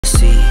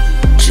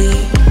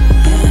cheat.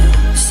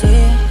 Yeah,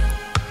 see?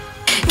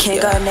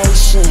 King of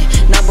Nation,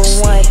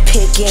 #1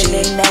 pick in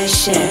the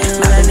nation.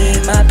 Man, I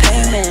need my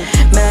payment,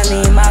 man, I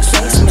need my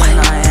placement.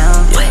 I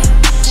am,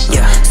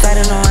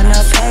 standing on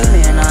the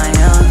pavement. I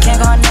am King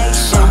of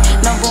Nation,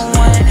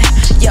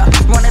 #1. Yeah,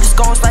 running the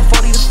scores like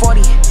 40 to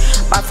 40.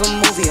 Buy for a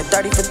movie, a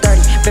 30 for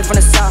 30. Been from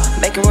the south,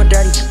 making real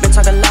dirty. Been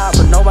talking loud,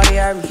 but nobody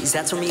heard me. Is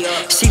that turn me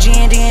up? CG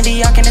and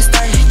D&D, y'all can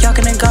start. Y'all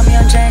can call me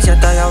on James. Y'all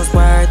thought y'all was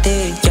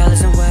worthy. Y'all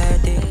isn't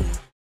worthy.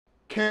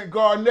 Can't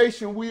Guard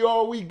Nation, we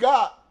all we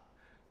got.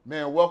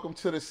 Man, welcome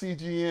to the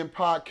CGN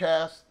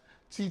podcast,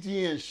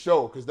 CGN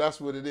show, because that's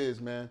what it is,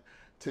 man.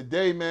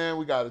 Today, man,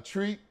 we got a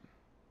treat.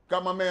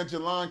 Got my man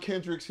Jelan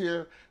Kendrick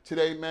here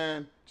today,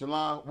 man.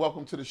 Jelan,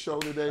 welcome to the show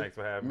today. Thanks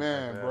for having me.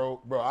 Man,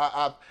 bro,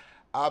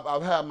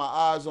 I've had my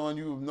eyes on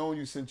you. I've known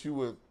you since you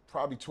were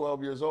probably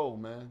 12 years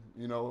old, man.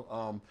 You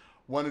know,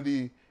 one of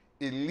the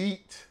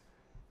elite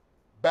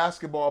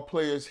basketball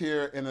players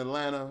here in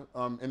Atlanta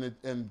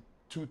in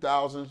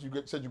 2000s. You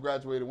said you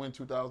graduated when?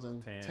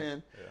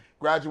 2010. Yeah.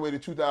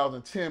 Graduated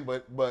 2010,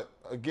 but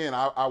again,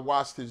 I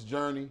watched his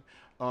journey,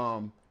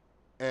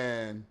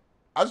 and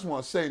I just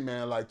want to say,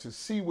 man, like, to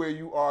see where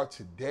you are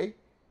today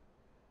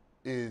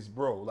is,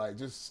 bro, like,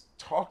 just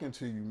talking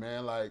to you,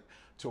 man, like,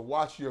 to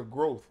watch your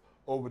growth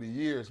over the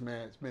years,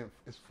 man,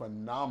 it's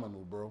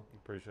phenomenal, bro.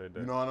 Appreciate that.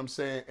 You know what I'm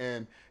saying?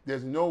 And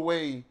there's no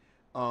way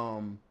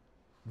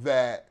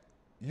that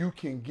you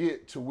can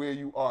get to where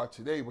you are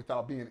today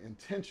without being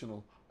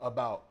intentional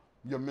about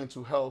your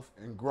mental health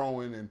and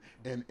growing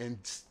and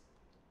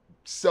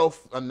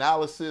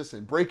self-analysis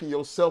and breaking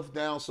yourself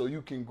down so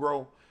you can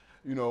grow.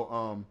 You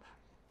know,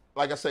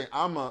 like I say,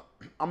 I'm a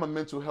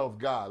mental health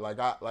guy.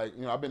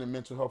 I've been in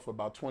mental health for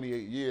about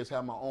 28 years,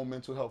 have my own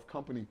mental health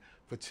company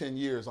for 10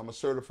 years. I'm a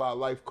certified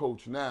life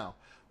coach now.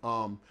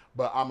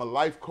 But I'm a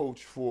life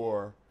coach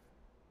for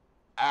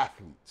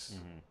athletes.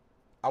 Mm-hmm.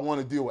 I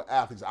want to deal with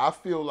athletes. I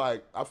feel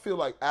like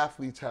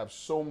athletes have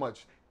so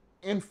much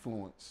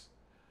influence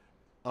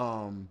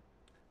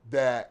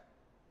that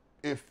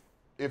if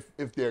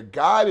they're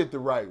guided the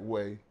right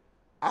way,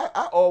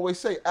 I always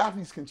say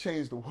athletes can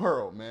change the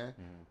world, man,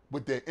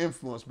 with their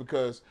influence,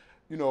 because,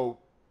 you know,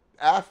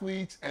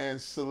 athletes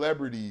and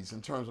celebrities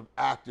in terms of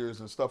actors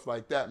and stuff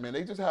like that, man,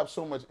 they just have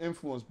so much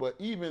influence. But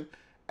even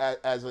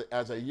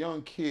as a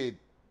young kid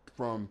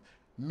from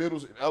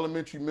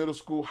elementary, middle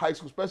school, high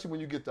school, especially when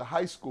you get to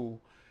high school,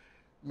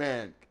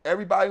 man,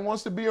 everybody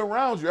wants to be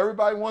around you.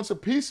 Everybody wants a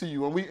piece of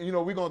you, and we're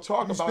going to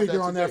talk about that today.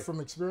 Speaking on that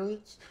from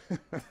experience?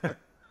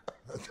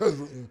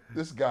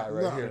 This guy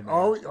right here, man.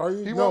 Are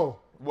you? No.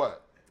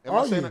 What? Am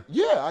I saying that?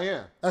 Yeah, I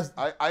am.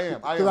 I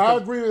am. Because I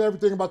agree with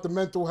everything about the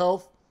mental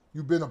health.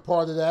 You've been a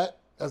part of that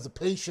as a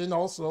patient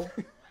also,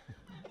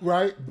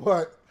 right?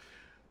 But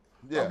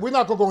yeah, we're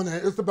not going to go in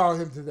there. It's about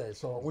him today,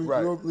 so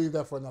we'll leave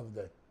that for another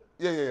day.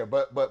 Yeah.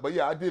 But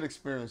yeah, I did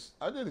experience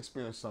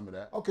some of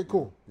that. Okay,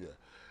 cool. Yeah.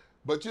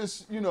 But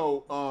just, you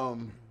know,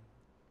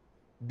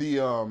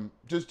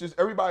 just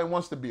everybody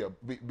wants to be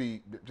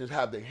just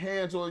have their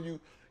hands on you.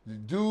 The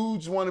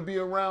dudes want to be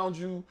around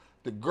you.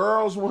 The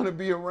girls want to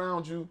be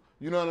around you.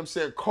 You know what I'm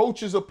saying?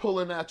 Coaches are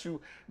pulling at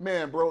you.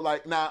 Man, bro,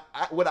 like, now,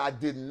 what I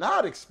did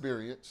not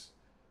experience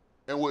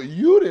and what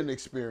you didn't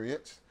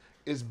experience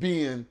is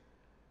being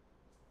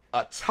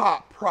a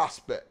top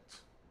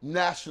prospect,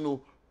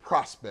 national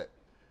prospect.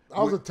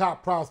 I was a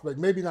top prospect,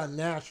 maybe not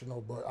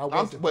national, but I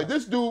wasn't. But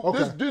this dude,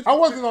 okay. I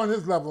wasn't on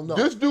his level, no.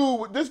 This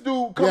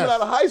dude coming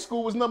out of high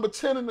school was number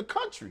 10 in the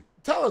country.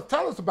 Tell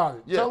us about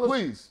it. Yeah,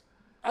 please.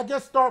 I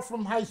guess start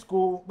from high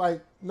school,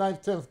 like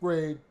 9th, 10th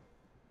grade.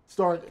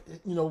 Start,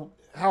 you know,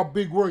 how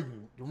big were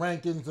you? The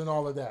rankings and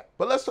all of that.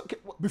 But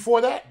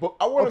before that. But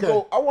I want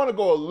to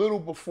go a little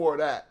before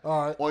that.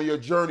 All right. On your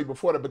journey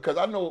before that, because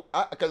I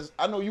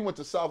know you went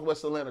to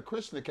Southwest Atlanta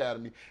Christian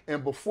Academy,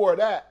 and before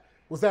that.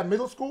 Was that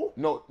middle school?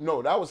 No,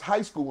 that was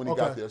high school when he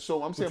got there.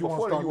 So I'm saying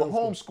before that, you were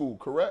homeschooled,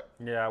 correct?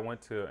 Yeah, I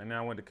went to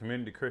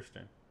Community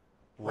Christian.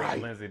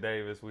 With Lindsey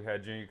Davis. We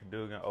had Junior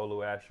Cadogan,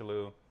 Olu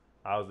Ashalou.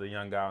 I was the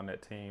young guy on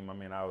that team. I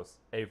mean, I was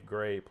 8th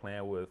grade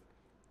playing with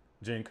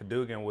Junior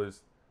Cadogan,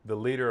 was the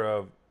leader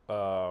of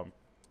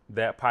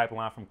that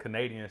pipeline from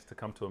Canadians to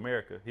come to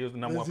America. He was the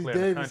number one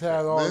player in the country.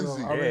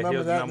 He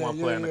was the number one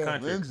player in the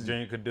country.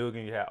 Junior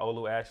Cadogan, you had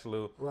Olu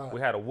Ashalou. Right.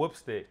 We had a whoop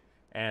stick.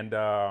 And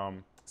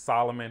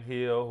Solomon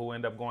Hill, who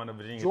ended up going to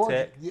Virginia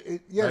Tech.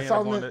 Yeah,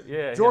 Solomon.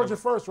 Georgia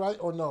first, right?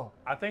 Or no?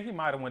 I think he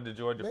might have went to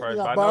Georgia first,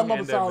 but I know he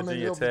ended up at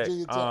Virginia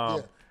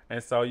Tech.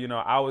 And so, you know,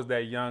 I was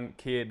that young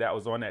kid that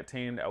was on that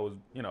team that was,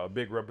 you know, a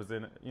big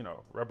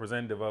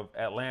representative of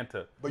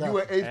Atlanta. But you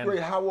were in 8th grade.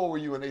 How old were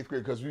you in 8th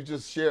grade? Because you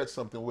just shared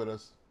something with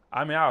us.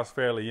 I mean, I was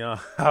fairly young.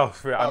 I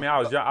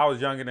was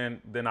younger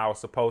than I was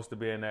supposed to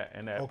be in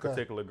that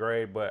particular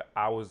grade. But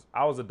I was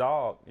a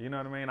dog. You know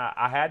what I mean?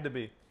 I had to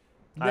be.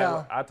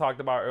 Yeah. I talked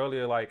about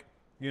earlier, like,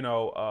 you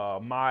know,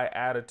 my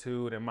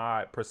attitude and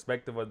my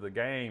perspective of the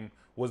game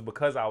was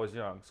because I was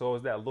young. So it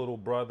was that little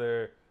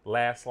brother,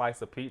 last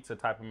slice of pizza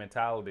type of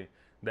mentality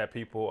that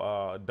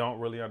people don't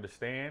really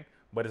understand.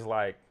 But it's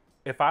like,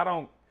 if I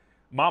don't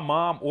My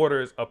mom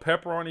orders a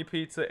pepperoni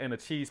pizza and a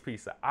cheese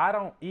pizza. I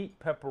don't eat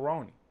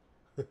pepperoni.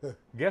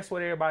 Guess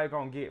what everybody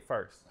gonna get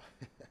first?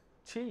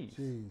 Cheese.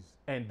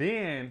 And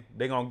then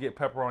they gonna get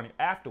pepperoni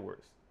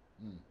afterwards.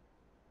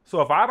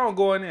 So if I don't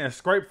go in there and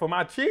scrape for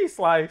my cheese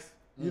slice,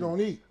 you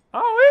don't eat. I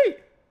don't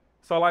eat.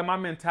 So like my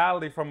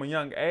mentality from a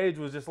young age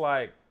was just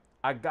like,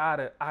 I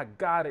gotta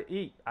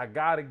eat. I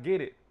gotta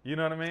get it. You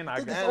know what I mean?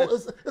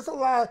 It's a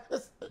lot.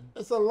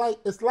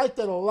 It's like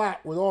that a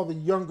lot with all the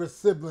younger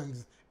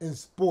siblings in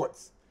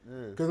sports.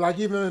 Because like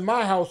even in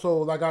my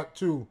household, I got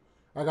two.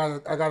 I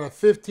got a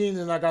 15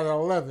 and I got an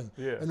 11.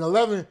 Yeah. And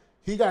 11,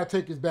 he got to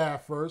take his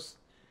bath first.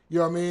 You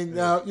know what I mean? Yeah.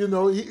 Now, you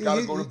know, he got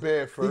to go to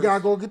bed first. He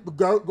got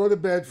to go to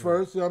bed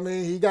first. You know what I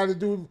mean? He got to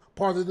do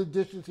part of the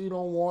dishes he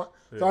don't want.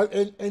 Yeah. So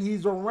and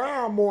he's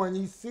around more and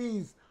he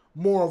sees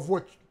more of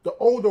what the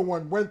older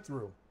one went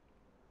through.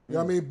 You know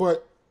what I mean?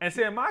 But and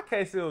see, in my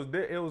case, it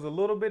was a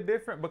little bit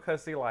different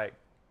because see, like,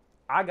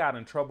 I got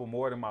in trouble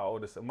more than my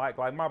oldest. Mike,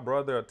 like my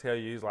brother will tell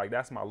you, he's like,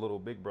 that's my little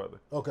big brother.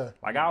 Okay.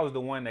 Like I was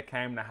the one that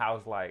came to the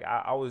house, like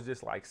I was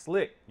just like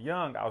slick,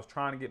 young. I was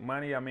trying to get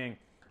money. I mean,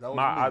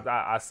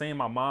 I seen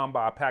my mom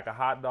buy a pack of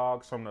hot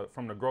dogs from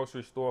the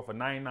grocery store for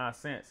 99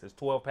 cents. It's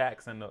 12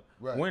 packs in the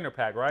winter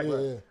pack, right?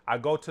 Yeah. I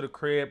go to the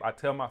crib. I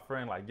tell my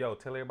friend, like, yo,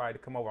 tell everybody to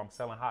come over. I'm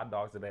selling hot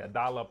dogs today,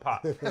 $1 a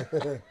pop.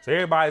 So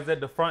everybody's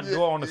at the front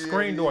door on the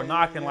screen door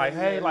knocking, like,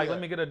 hey,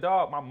 let me get a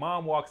dog. My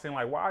mom walks in,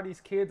 like, why are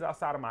these kids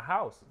outside of my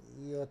house?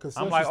 Yeah, because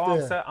I'm like,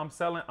 oh, I'm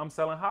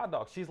selling hot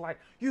dogs. She's like,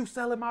 you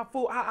selling my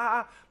food?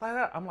 Like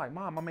that. I'm like,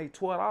 Mom, I made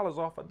 $12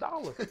 off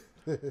 $1.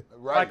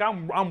 Right. Like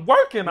I'm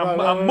working,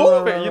 I'm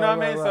moving. You know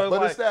what I mean? So,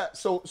 but like, it's that.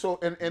 So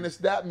and it's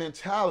that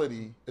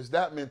mentality. It's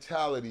that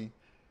mentality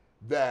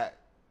that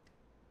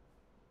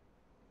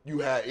you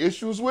had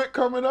issues with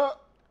coming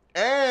up,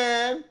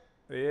 and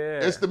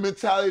it's the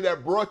mentality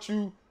that brought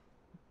you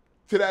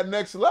to that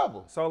next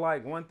level. So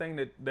like one thing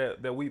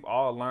that we've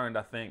all learned,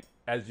 I think,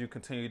 as you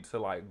continue to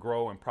like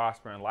grow and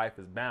prosper in life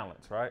is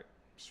balance, right?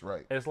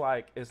 That's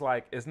right.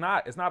 It's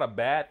not a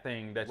bad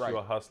thing that you're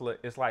a hustler.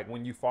 It's like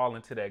when you fall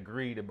into that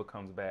greed, it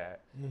becomes bad.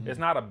 Mm-hmm. It's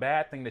not a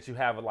bad thing that you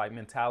have a like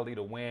mentality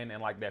to win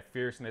and like that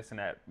fierceness and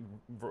that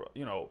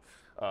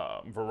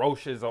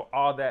ferocious or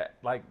all that.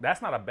 Like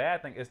that's not a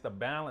bad thing. It's the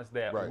balance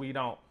that we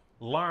don't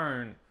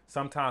learn.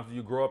 Sometimes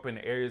you grow up in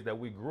the areas that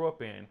we grew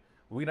up in.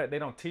 They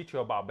don't teach you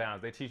about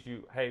balance. They teach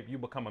you, hey, you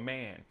become a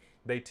man.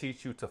 They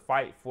teach you to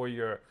fight for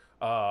your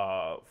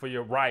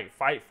right,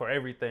 fight for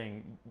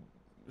everything.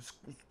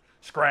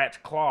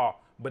 Scratch, claw,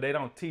 but they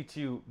don't teach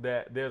you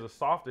that there's a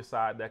softer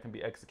side that can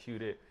be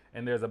executed,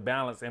 and there's a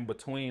balance in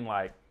between,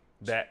 like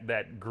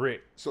that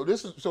grit. So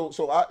this is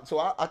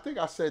I think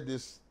I said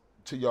this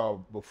to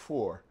y'all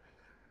before.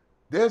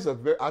 There's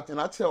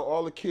and I tell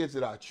all the kids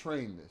that I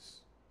train this,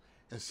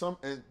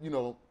 and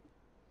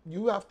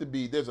you have to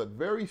be. There's a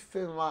very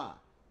thin line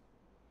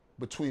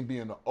between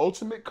being the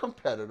ultimate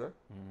competitor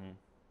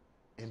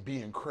and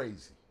being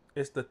crazy.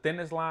 It's the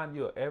thinnest line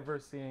you'll ever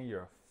see in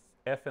your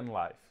effing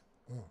life.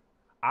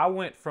 I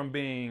went from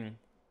being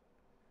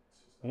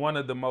one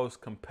of the most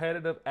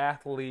competitive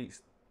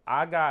athletes.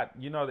 I got,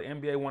 the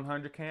NBA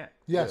 100 camp.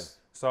 Yes.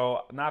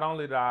 So not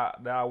only did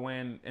I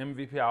win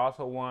MVP, I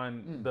also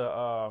won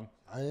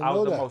I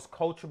was the most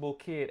coachable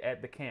kid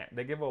at the camp.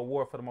 They give an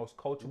award for the most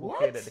coachable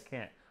kid at the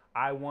camp.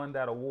 I won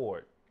that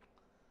award.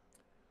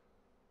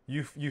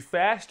 You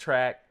fast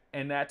track,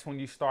 and that's when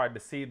you start to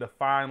see the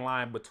fine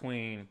line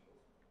between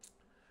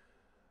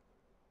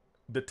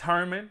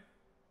determined,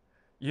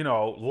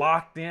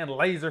 locked in,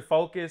 laser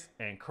focused,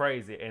 and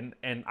crazy.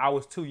 And I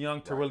was too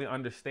young to really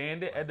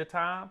understand it at the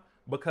time,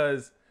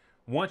 because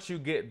once you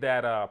get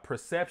that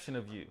perception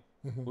of you,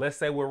 let's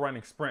say we're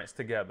running sprints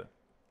together.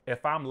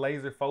 If I'm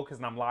laser focused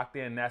and I'm locked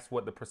in, that's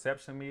what the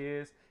perception of me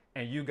is,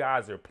 and you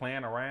guys are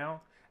playing around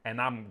and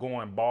I'm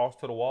going balls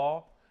to the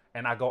wall,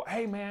 and I go,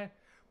 hey man,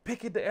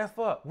 pick it the F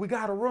up. We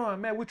got to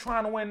run, man. We're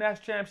trying to win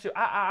that championship.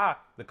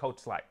 The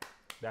coach's like,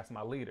 that's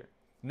my leader.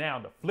 Now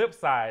the flip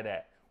side of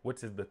that,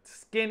 which is the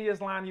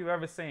skinniest line you've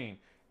ever seen.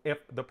 If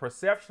the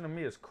perception of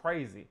me is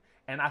crazy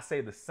and I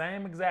say the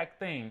same exact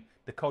thing,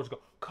 the coach go,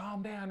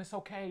 calm down, it's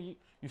okay.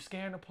 You're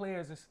scaring the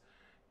players.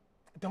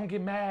 Don't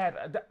get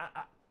mad.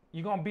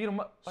 You're going to beat them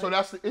up. So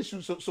that's the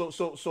issue. So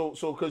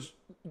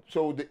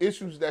the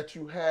issues that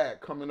you had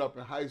coming up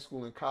in high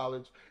school and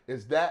college,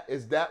 was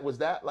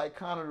that like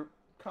kind of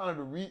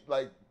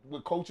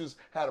what coaches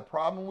had a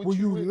problem with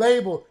you? Well, you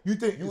label. You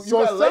think you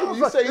got labeled.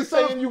 You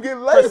saying you get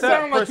labeled. It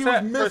sounds like you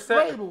was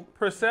mislabeled.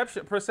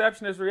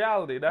 Perception is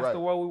reality. That's the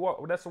world we work.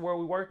 That's the world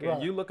we work in.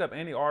 Right. You look up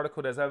any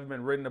article that's ever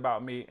been written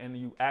about me, and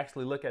you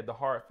actually look at the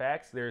hard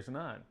facts. There's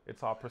none.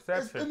 It's all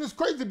perception. And it's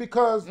crazy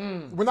because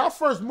when I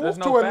first moved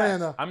no to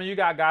Atlanta, facts. I mean, you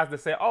got guys that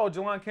say, "Oh,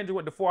 Jelan Kendrick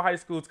went to 4 high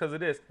schools because of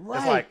this." Right.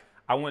 It's like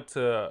I went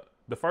to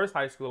the first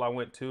high school I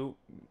went to.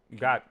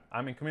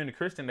 Community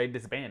Christian, they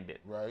disbanded.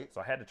 Right. So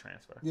I had to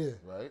transfer. yeah,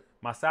 Right.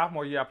 My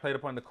sophomore year, I played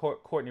up under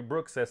Courtney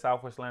Brooks at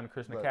Southwest Atlanta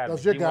Christian Academy.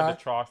 That's your he guy. went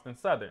to Charleston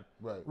Southern.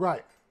 Right.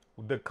 right.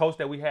 the coach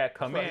that we had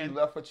come Right, in. he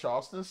left for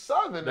Charleston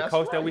Southern. The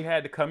coach that we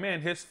had to come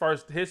in, his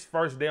first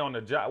day on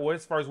the job,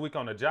 his first week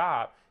on the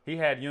job, he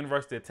had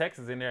University of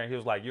Texas in there, and he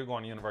was like, "You're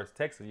going to University of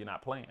Texas, you're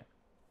not playing."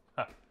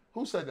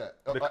 Who said that?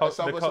 The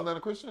Atlanta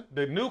Christian?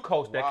 The new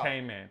coach that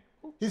came in.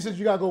 He said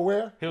you gotta go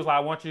where? He was like,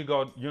 "I want you to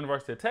go to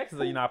University of Texas,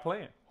 or you're not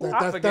playing." I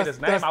That's- forget his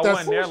name. that's- I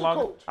wasn't there who's the long.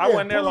 coach? I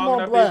wasn't there put him long on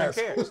enough blast.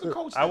 to even Who's care. the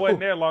coach? I wasn't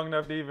there long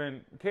enough to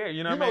even care.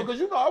 You know what I mean?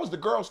 Because I was the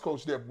girls'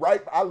 coach there.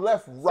 Right, I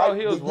left right. So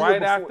he was the year right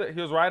before. after.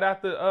 He was right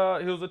after.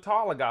 He was a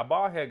taller guy,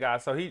 bald head guy.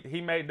 So he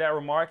made that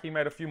remark. He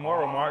made a few more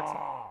remarks, and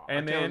I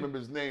can't then remember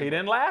his name. he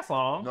didn't last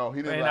long. No,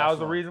 he didn't And last that was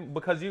the long. reason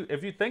because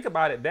if you think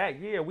about it, that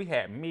year we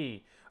had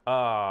me,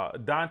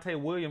 Dante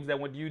Williams that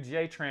went to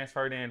UGA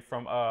transferred in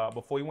from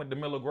before he went to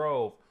Miller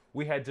Grove.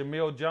 We had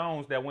Jamil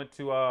Jones that went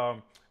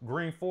to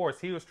Green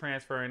Forest. He was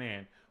transferring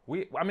in.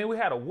 We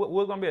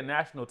were gonna be a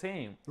national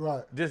team.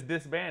 Right. Just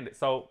disbanded.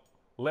 So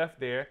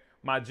left there.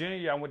 My junior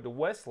year, I went to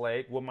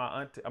Westlake with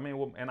my auntie.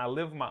 And I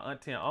lived with my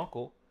auntie and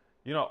uncle,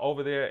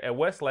 over there at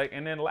Westlake.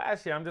 And then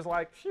last year, I'm just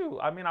like, phew.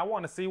 I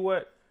want to see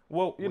what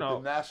With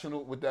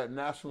that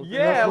national.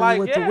 yeah, when you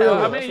went to Wheeler.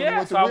 That's when you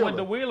went to So I went Wheeler.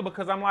 to Wheeler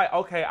because I'm like,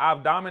 okay,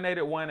 I've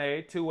dominated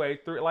 1A,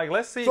 2A, 3. Like,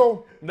 let's see.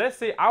 So-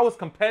 I was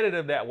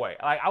competitive that way.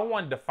 Like, I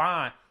wanted to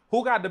find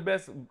who got the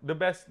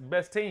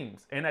best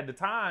teams. And at the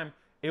time,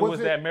 it was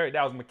that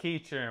was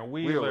McKeecher and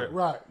Wheeler.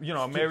 Right.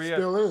 Marriott.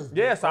 Still is.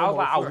 Yeah, so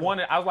Almost, I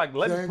was like,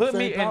 put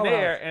me in powerhouse.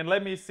 there and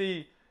let me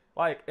see,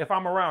 like, if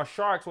I'm around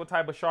sharks, what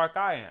type of shark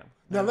I am.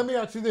 Now let me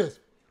ask you this: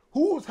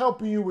 who was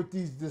helping you with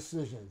these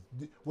decisions?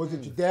 Was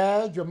it your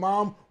dad, your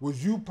mom?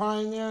 Was you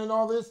pioneering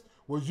all this?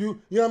 Was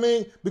you? You know what I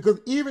mean? Because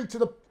even to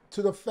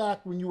the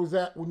fact when you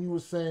were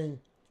saying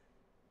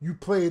you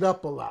played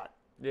up a lot.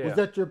 Yeah. Was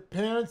that your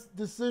parents'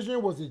 decision?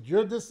 Was it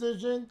your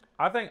decision?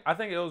 I think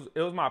it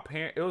was my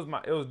parent. It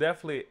was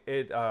definitely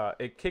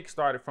it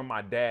kick-started from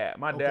my dad.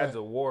 My dad's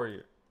a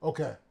warrior.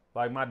 Okay.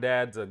 Like my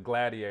dad's a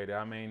gladiator.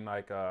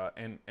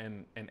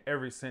 In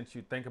every sense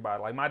you think about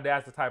it. Like my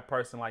dad's the type of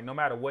person, like no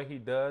matter what he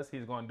does,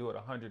 he's gonna do it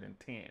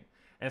 110.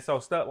 And so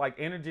stuff like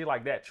energy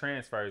like that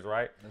transfers,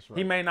 right? That's right.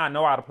 He may not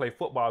know how to play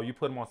football. You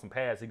put him on some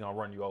pads, he gonna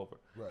run you over.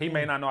 Right. He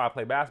may not know how to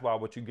play basketball,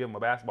 but you give him a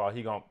basketball,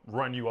 he gonna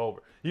run you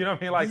over. You know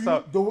what I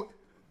mean?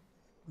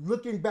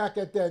 Looking back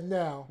at that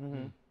now,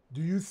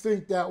 do you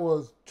think that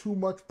was too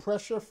much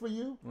pressure for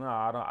you? No,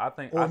 I don't. I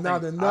think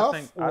not enough,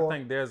 I or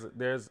think there's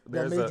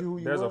made you who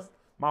you were?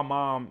 my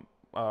mom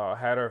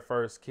had her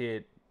first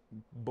kid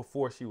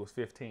before she was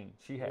 15.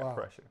 She had Wow.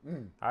 pressure.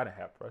 I didn't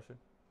have pressure.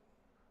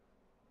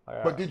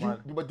 But did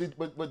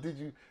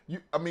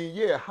you? I mean,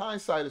 yeah.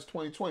 Hindsight is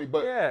 20/20.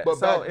 But Yeah, but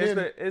so back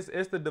then,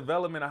 it's the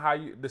development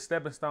of the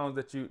stepping stones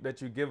that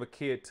you give a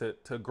kid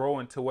to grow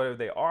into whatever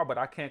they are. But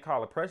I can't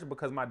call it pressure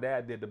because my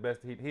dad did the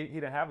best. He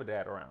didn't have a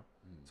dad around,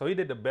 so he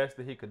did the best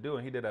that he could do,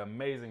 and he did an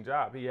amazing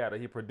job.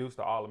 He produced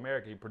an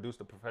All-American. He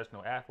produced a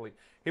professional athlete.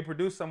 He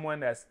produced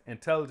someone that's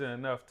intelligent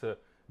enough to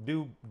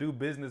do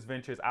business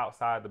ventures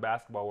outside the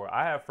basketball world.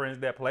 I have friends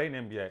that played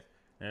in the NBA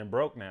and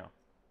broke now.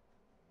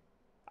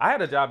 I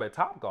had a job at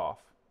Topgolf.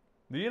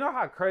 Do you know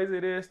how crazy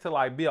it is to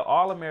like be an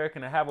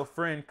All-American and have a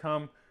friend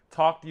come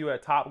talk to you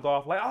at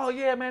Topgolf like, oh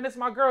yeah, man, this is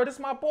my girl, this is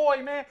my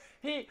boy, man.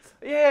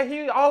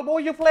 Oh boy,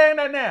 you playing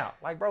that now?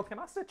 Like, bro, can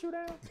I sit you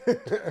down?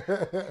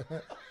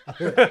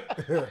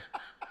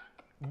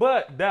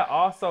 But that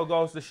also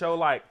goes to show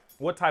like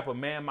what type of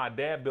man my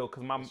dad built.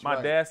 Cause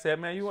my dad said,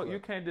 man, you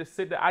can't just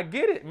sit there. I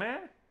get it, man.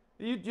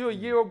 You're a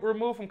year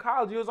removed from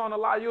college. You was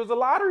a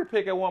lottery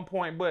pick at one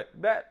point, but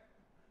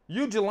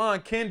you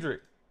Jelan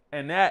Kendrick.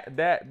 And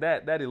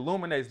that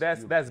illuminates.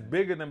 That's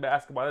bigger than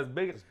basketball. That's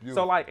bigger.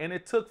 So like, and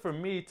it took for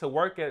me to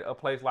work at a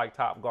place like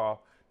Topgolf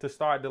to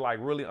start to like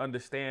really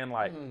understand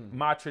like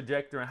my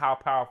trajectory and how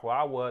powerful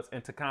I was,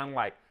 and to kind of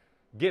like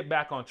get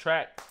back on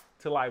track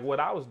to like what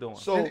I was doing.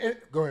 So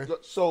go ahead.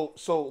 So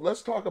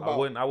let's talk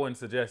about. I wouldn't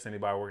suggest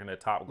anybody working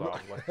at Topgolf.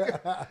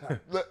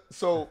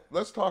 So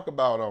let's talk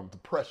about the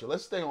pressure.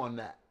 Let's stay on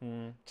that.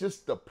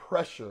 Just the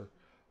pressure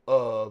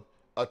of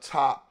a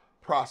top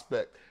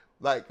prospect.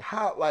 Like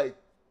how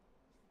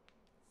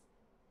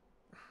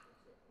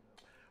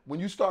when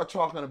you start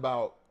talking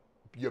about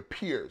your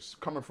peers,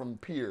 coming from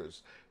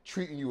peers,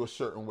 treating you a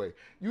certain way,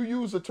 you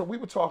use a term. We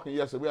were talking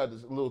yesterday.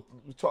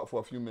 We talked for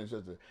a few minutes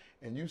yesterday,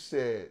 and you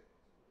said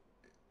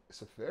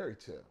it's a fairy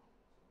tale.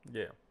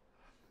 Yeah.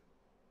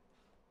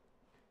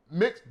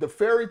 The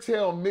fairy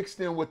tale mixed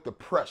in with the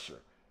pressure.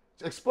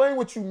 Explain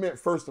what you meant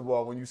first of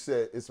all when you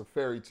said it's a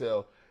fairy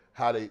tale.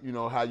 How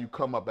you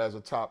come up as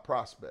a top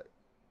prospect.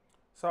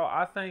 So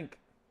I think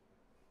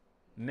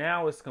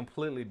now it's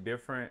completely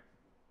different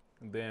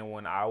than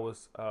when I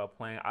was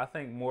playing. I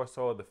think more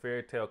so the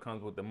fairy tale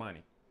comes with the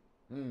money.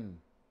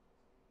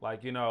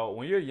 Like,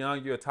 when you're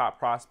young, you're a top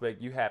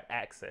prospect, you have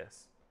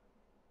access.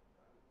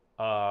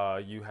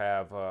 You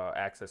have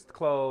access to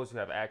clothes, you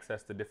have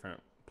access to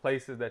different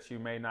places that you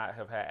may not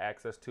have had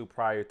access to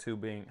prior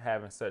to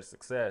having such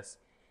success.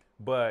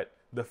 But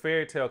the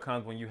fairy tale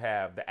comes when you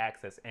have the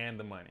access and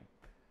the money.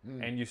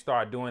 and you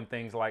start doing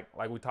things like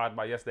we talked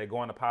about yesterday,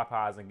 going to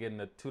Popeyes and getting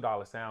a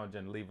 $2 sandwich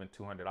and leaving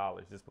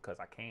 $200 just because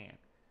I can.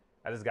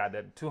 I just got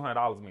that.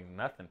 $200 means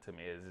nothing to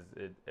me.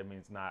 It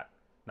means not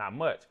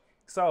much.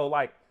 So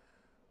like,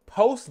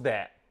 post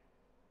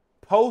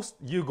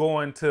you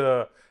going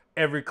to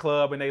every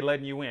club and they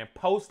letting you in.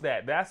 Post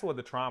that. That's where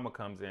the trauma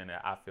comes in.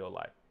 I feel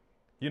like,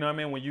 you know what I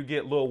mean? When you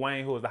get Lil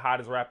Wayne, who is the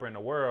hottest rapper in the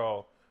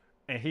world,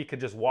 and he could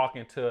just walk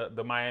into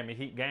the Miami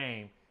Heat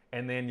game,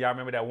 and then y'all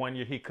remember that one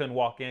year he couldn't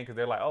walk in because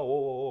they're like, oh,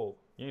 whoa,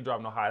 you ain't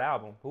dropping no hot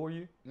album. Who are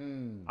you?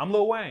 I'm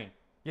Lil Wayne.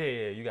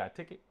 Yeah, you got a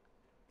ticket.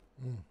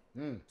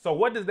 So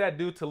what does that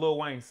do to Lil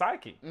Wayne's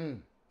psyche?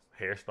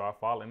 Hair start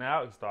falling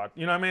out.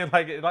 You know what I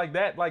mean? Like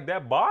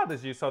that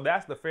bothers you. So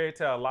that's the fairy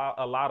tale.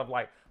 A lot of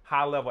like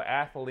high level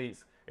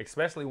athletes,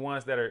 especially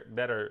ones that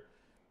are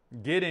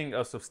getting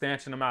a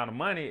substantial amount of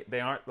money.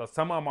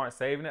 Some of them aren't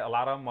saving it. A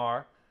lot of them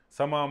are.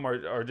 Some of them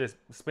are just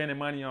spending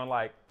money on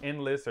like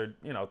endless or,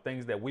 you know,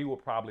 things that we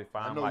would probably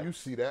find like you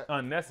see that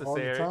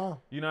unnecessary. All the time.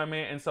 You know what I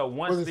mean? And so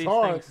once it's these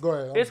hard. things, Go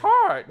ahead. it's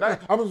hard.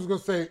 I was just gonna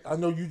say, I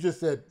know you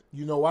just said,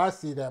 you know, I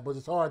see that, but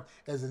it's hard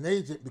as an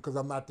agent because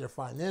I'm not their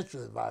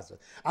financial advisor.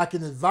 I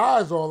can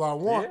advise all I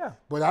want,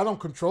 but I don't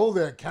control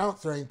their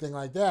accounts or anything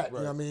like that. Right.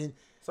 You know what I mean?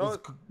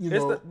 So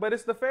but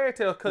it's the fairy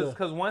tale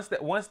because once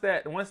that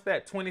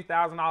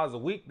 $20,000 a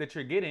week that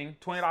you're getting,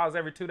 $20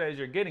 every 2 days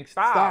you're getting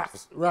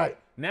stops. Right.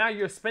 Now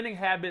your spending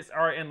habits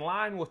are in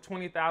line with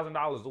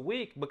 $20,000 a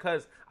week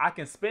because I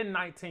can spend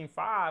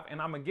 $19,500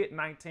 and I'm gonna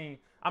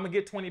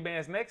get 20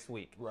 bands next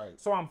week. Right.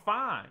 So I'm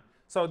fine.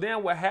 So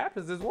then what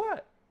happens is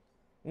what?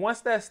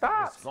 Once that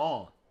stops, it's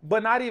gone.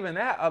 But not even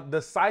that.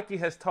 The psyche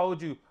has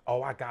told you,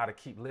 oh, I gotta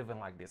keep living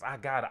like this.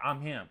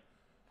 I'm him.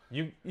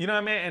 You know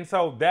what I mean? And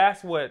so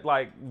that's what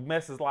like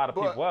messes a lot of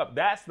people up.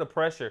 That's the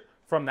pressure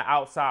from the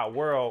outside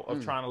world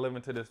of trying to live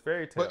into this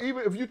fairy tale. But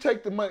even if you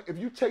take the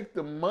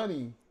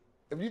money,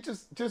 if you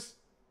just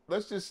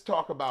let's just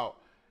talk about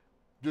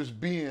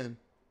just being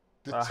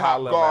the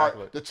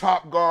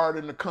top guard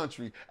in the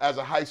country as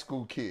a high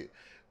school kid,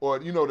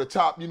 or you know the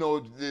top, you know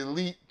the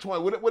elite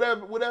 20,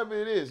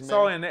 whatever it is, man.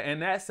 So in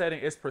that setting,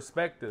 it's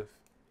perspective.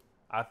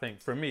 I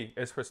think for me,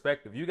 it's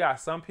perspective. You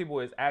got some people,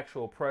 it's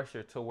actual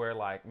pressure to where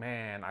like,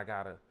 man, I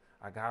gotta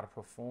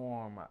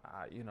perform.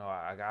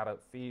 I gotta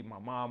feed my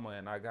mama,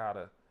 and I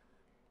gotta.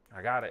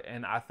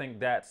 And I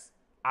think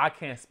I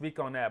can't speak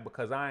on that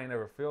because I ain't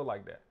ever feel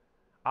like that.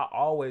 I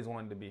always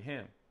wanted to be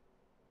him.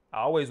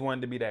 I always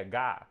wanted to be that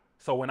guy.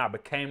 So when I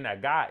became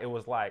that guy, it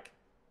was like,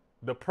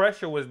 the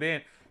pressure was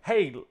then,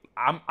 hey,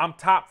 I'm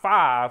top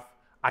 5.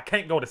 I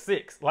can't go to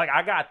 6. Like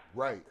I got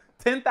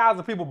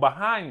 10,000 people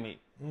behind me.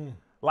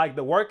 Like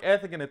the work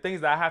ethic and the things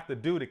that I have to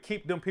do to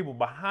keep them people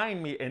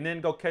behind me and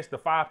then go catch the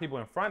 5 people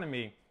in front of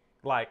me,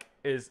 like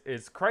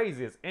is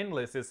crazy. It's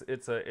endless.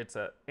 It's an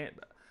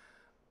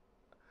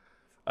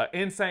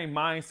insane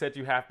mindset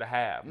you have to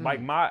have.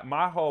 Like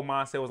my whole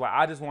mindset was like,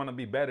 I just want to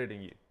be better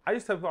than you. I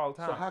used to tell people all the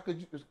time. So how could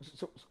you?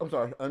 I'm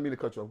sorry, I didn't mean to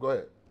cut you off. Go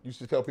ahead. You used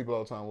to tell people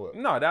all the time what?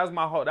 No, that was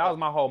my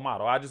whole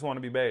motto. I just want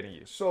to be better than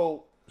you.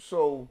 So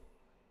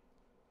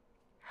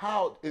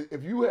how,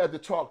 if you had to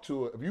talk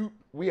to it,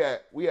 we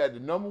had the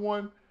number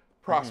one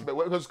prospect,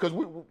 because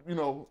we, you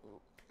know,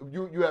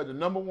 you had the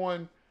number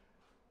one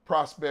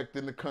prospect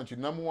in the country,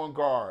 number one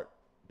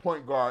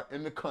point guard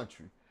in the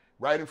country,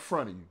 right in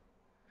front of you,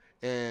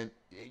 and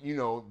you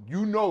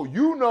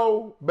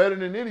know better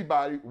than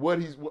anybody what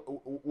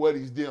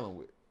he's dealing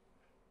with.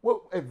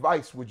 What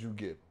advice would you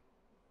give him?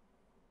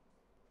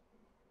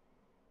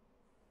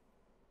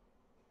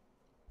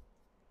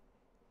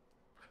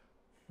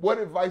 What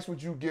advice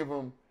would you give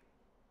him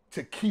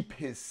to keep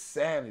his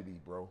sanity,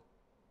 bro?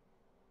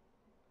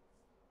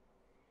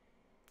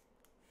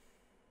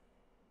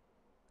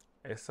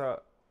 It's the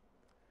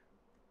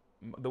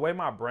way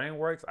my brain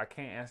works, I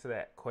can't answer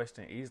that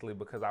question easily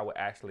because I would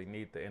actually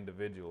need the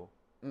individual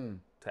to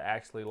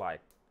actually like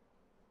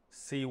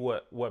see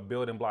what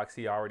building blocks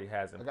he already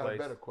has in place. I got a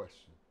better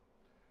question.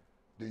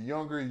 The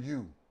younger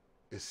you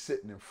is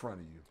sitting in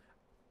front of you.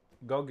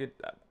 Go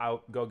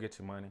get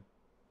your money.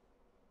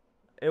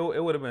 It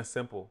would have been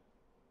simple.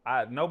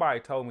 Nobody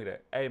told me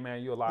that. Hey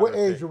man, you a lot. What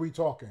age are we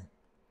talking?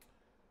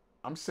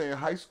 I'm saying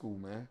high school,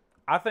 man.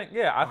 I think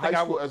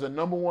I would, as a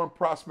number one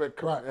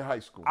prospect in high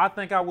school. I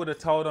think I would have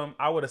told him.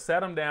 I would have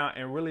sat him down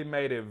and really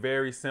made it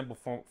very simple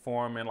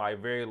for him and like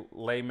very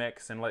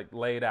Lamex and like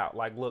laid out.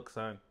 Like, look,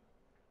 son,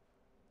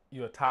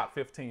 you're a top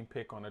 15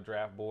 pick on the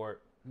draft board.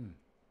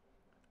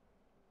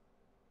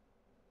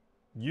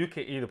 You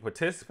can either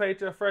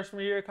participate your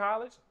freshman year of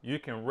college, you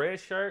can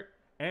redshirt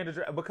and the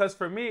draft. Because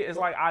for me, it's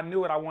like I knew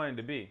what I wanted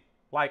to be.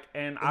 Like,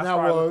 and I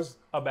was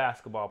a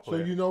basketball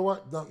player. So you know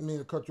what? Don't mean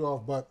to cut you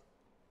off, but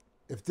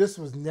if this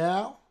was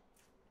now,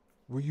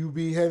 would you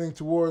be heading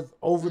towards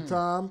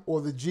overtime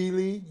or the G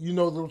League? You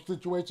know those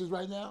situations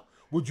right now.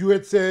 Would you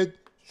have said,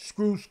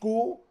 "Screw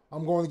school,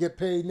 I'm going to get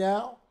paid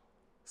now"?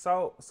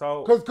 So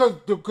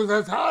because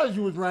as high as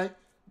you was ranked,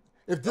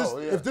 If this Oh,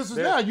 yeah. if this was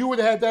now, you would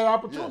have had that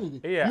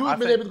opportunity. Yeah, You would I have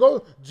been think- able to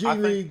go G I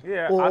think- League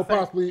yeah, or I think-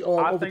 possibly or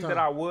I overtime. think that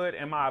I would,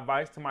 and my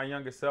advice to my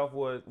younger self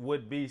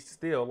would be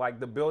still like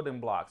the building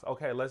blocks.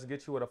 Okay, let's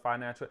get you with a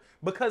financial,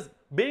 because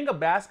being a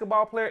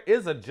basketball player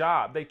is a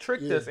job. They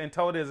tricked us and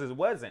told us it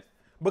wasn't.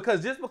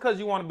 Because just because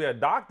you want to be a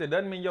doctor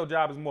doesn't mean your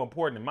job is more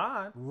important than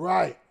mine.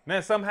 Right.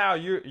 Then somehow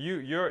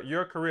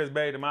your career is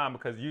better than mine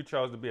because you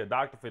chose to be a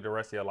doctor for the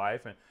rest of your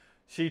life, and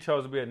she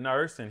chose to be a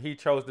nurse, and he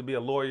chose to be a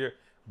lawyer.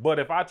 But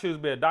if I choose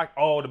to be a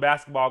doctor, the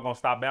basketball gonna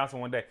stop bouncing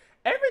one day.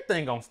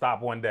 Everything gonna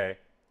stop one day.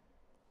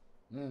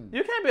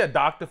 You can't be a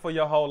doctor for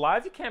your whole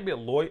life. You can't be a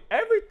lawyer.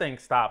 Everything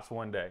stops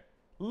one day,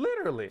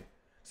 literally.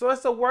 So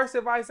it's the worst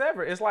advice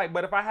ever. It's like,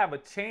 but if I have a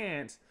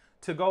chance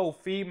to go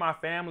feed my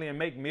family and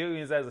make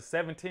millions as a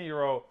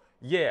 17-year-old,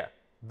 yeah.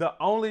 The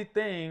only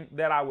thing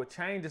that I would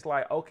change is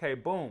like, okay,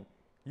 boom,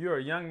 you're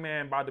a young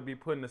man about to be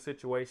put in a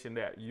situation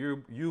that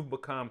you've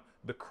become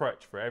the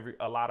crutch for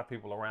a lot of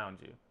people around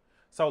you.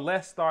 So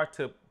let's start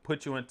to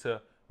put you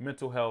into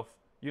mental health,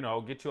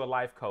 get you a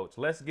life coach.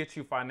 Let's get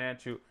you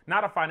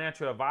not a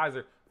financial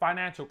advisor,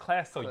 financial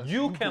class so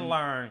you can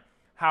learn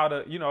how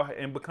to,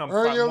 and become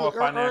more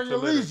financial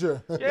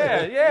leisure.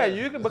 literate. Yeah,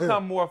 you can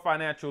become more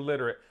financial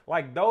literate.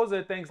 Like, those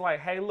are things like,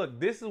 hey, look,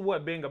 this is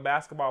what being a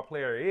basketball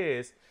player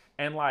is,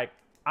 and like,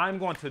 I'm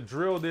going to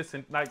drill this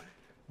into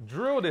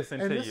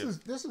And you.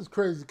 This is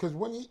crazy because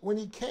when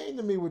he came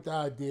to me with the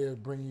idea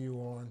of bringing you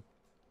on,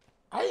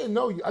 I didn't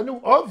know you. I knew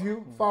of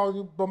you, followed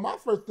you, but my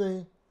first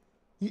thing,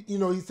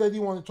 he said he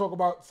wanted to talk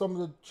about some of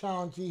the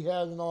challenge he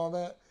had and all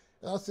that.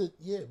 And I said,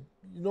 yeah,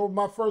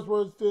 my first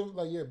words to him,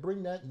 like, yeah,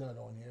 bring that nut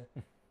on here.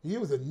 He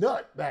was a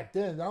nut back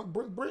then. Now,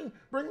 bring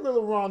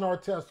little Ron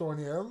Artest on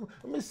here.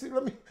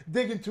 Let me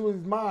dig into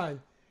his mind.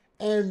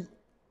 And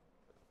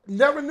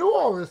never knew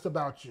all this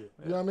about you.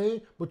 You know what I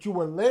mean? But you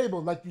were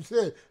labeled, like you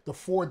said, the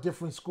 4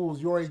 different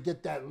schools. You already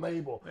get that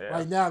label. Yeah.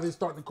 Right now, they're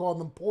starting to call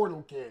them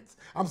portal kids.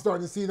 I'm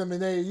starting to see them in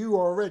AAU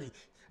already.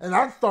 And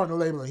I'm starting to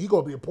label him. He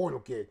going to be a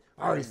portal kid.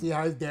 I already see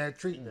how his dad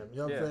treating him. You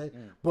know what I'm saying?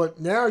 But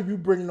now you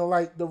bring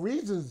the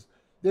reasons.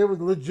 There was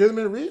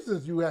legitimate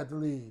reasons you had to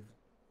leave.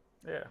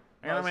 Yeah.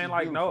 And I mean,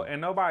 like,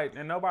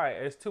 nobody,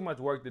 it's too much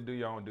work to do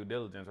your own due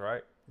diligence,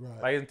 right?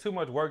 Right. Like, it's too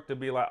much work to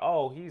be like,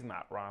 oh, he's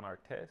not Ron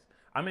Artest.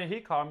 I mean, he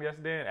called me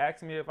yesterday and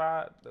asked me if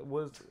I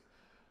was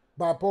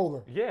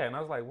Bipolar. Yeah, and I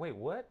was like, wait,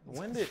 what?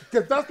 When did?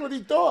 Because that's what he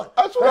thought.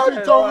 That's what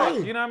he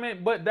told me. You know what I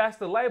mean? But that's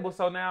the label.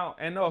 So now,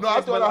 and No,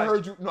 I thought I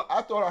heard you. No,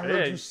 I thought I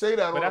heard you say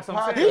that on that's the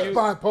what I'm podcast. saying. He's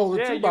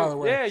bipolar too, by the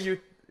way. Yeah,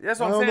 that's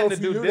what I I'm don't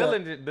saying.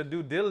 know The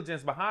due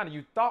diligence behind it.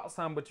 You thought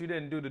something, but you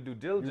didn't do the due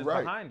diligence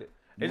right. behind it.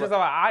 You're It's just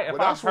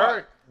right.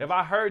 like if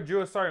I heard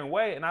you a certain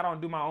way and I don't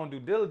do my own due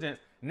diligence,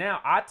 now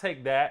I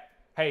take that.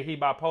 Hey, he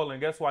bipolar, and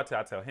guess what?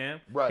 I tell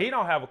him. Right. He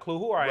don't have a clue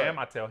who I am.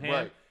 I tell him.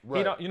 Right.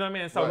 He don't. You know what I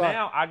mean? So Right.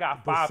 now I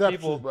got 5 Perception.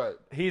 people. Right.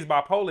 He's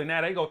bipolar.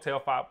 Now they go tell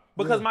 5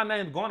 because my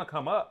name's going to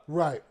come up.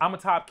 Right. I'm a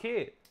top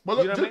kid. But You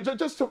look, know what I mean?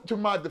 just to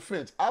my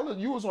defense,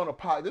 you was on a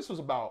pod. This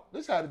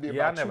had to be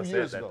Yeah, I about never 2 said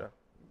years that ago.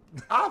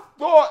 though. I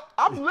thought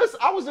I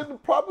was in the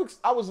Publix.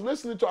 I was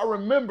listening to. I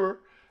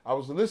remember I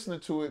was listening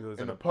to it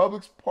in the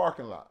Publix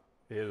parking lot.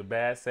 It was a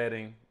bad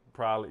setting,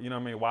 probably. You know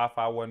what I mean?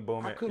 Wi-Fi wasn't I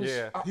booming. couldn't.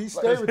 Yeah. He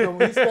stayed with them.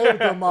 He stayed with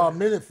them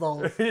minute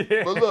phones.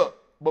 But look,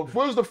 what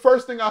was the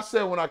first thing I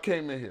said when I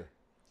came in here?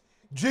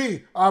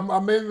 Gee, I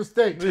made a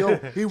mistake.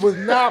 He was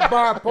not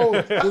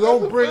bipolar. So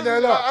don't bring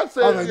that up. I I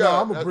said, was like, no, yeah,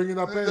 I'm going to bring it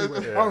up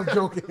anyway. yeah. I'm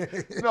joking.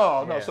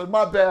 No. Yeah. So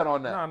my bad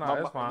on that. No,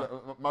 that's fine.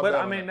 My But bad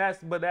I on mean, that.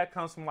 that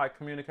comes from like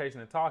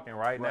communication and talking,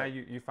 right? Now Right.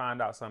 you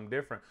find out something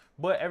different.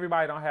 But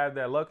everybody don't have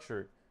that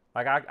luxury.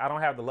 Like I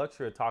don't have the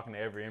luxury of talking to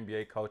every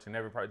NBA coach and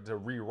every person to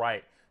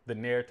rewrite the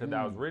narrative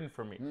that was written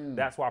for me.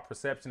 That's why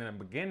perception in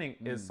the beginning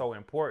is so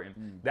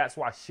important. That's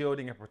why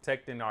shielding and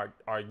protecting our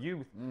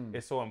youth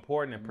is so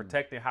important, and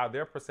protecting how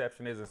their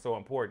perception is so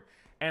important.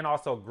 And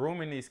also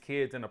grooming these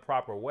kids in the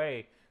proper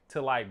way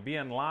to like be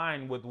in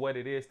line with what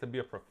it is to be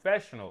a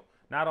professional,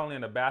 not only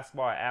in the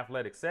basketball or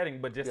athletic setting,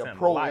 but just in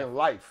pro life. in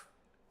life.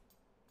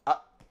 I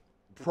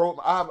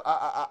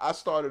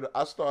started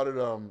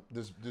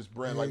this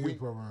brand like we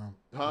program.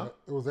 huh?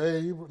 It was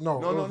AAU.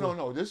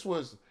 No. This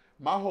was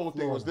my whole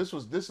thing was this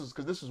was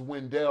because this was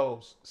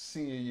Wendell's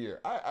senior year.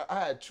 I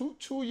had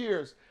two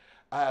years.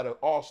 I had an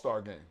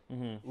all-star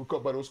game,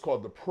 but it was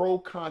called the Pro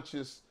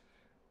Conscious.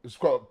 It's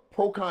called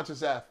Pro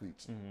Conscious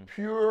Athletes,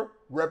 pure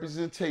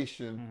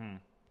representation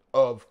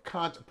of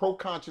pro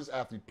conscious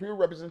athletes, pure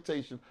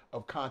representation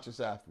of conscious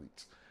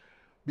athletes,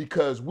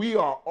 because we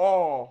are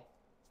all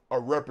a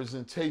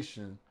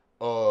representation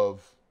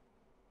of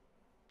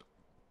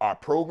our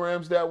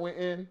programs that we're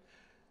in,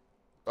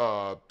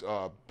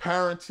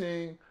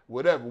 parenting,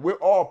 whatever. We're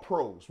all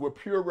pros. We're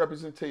pure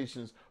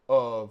representations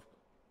of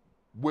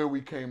where we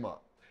came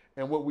up.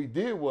 And what we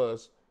did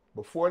was,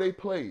 before they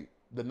played,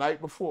 the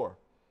night before,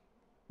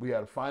 we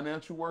had a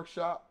financial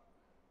workshop,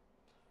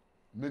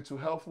 mental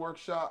health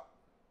workshop.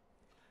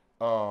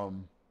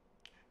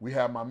 We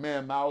had my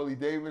man Maoli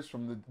Davis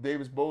from the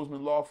Davis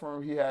Bozeman law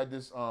firm. He had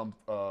this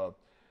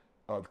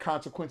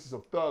consequences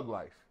of thug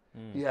life.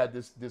 He had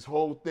this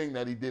whole thing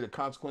that he did, the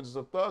Consequences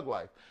of Thug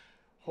Life,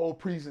 whole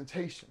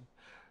presentation.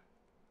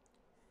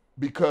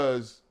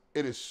 Because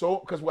it is so,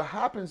 because what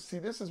happens, see,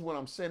 this is what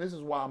I'm saying, this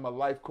is why I'm a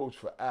life coach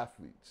for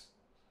athletes.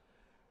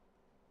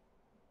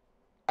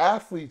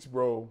 Athletes,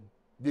 bro,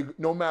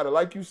 no matter,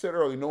 like you said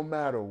earlier, no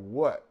matter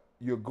what,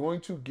 you're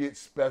going to get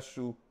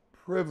special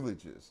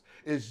privileges.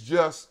 It's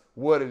just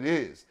what it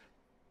is.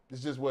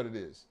 It's just what it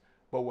is.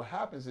 But what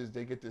happens is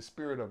they get this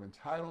spirit of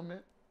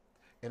entitlement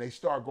and they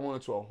start going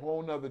into a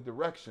whole nother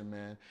direction,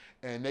 man.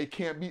 And they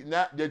can't be,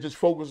 not, they're just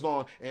focused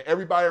on, and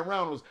everybody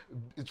around us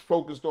is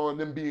focused on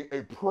them being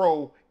a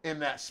pro in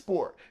that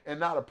sport and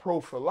not a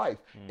pro for life.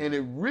 And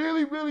it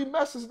really, really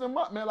messes them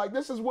up, man. Like,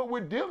 this is what we're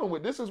dealing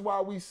with. This is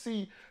why we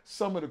see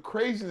some of the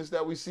craziness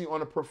that we see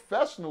on a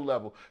professional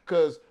level.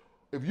 Because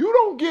if you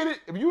don't get it,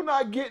 if you're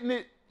not getting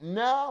it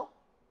now,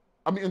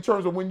 I mean, in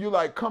terms of when you're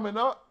like coming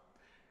up,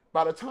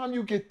 by the time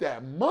you get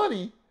that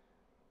money,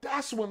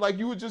 that's when, like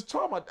you were just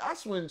talking about,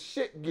 that's when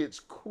shit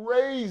gets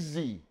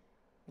crazy.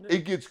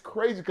 It gets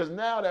crazy because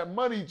now that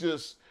money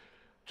just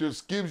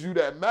gives you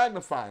that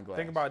magnifying glass.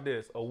 Think about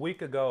this. A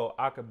week ago,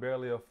 I could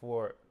barely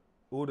afford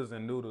oodles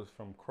and noodles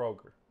from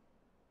Kroger.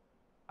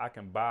 I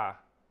can buy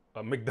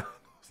a McDonald's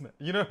now.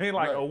 You know what I mean?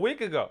 Like Right. a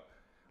week ago.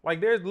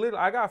 Like there's little,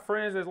 I got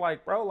friends that's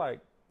like, bro, like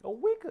a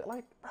week,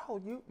 like,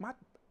 bro,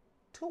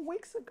 2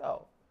 weeks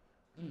ago,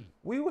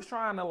 we was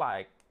trying to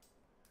like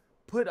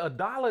put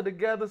 $1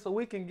 together so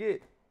we can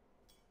get,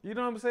 you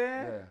know what I'm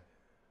saying? Yeah.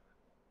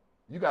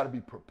 You got to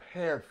be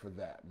prepared for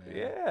that, man.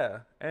 Yeah,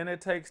 and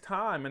it takes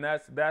time, and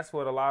that's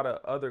what a lot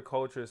of other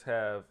cultures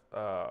have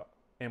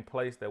in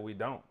place that we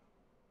don't.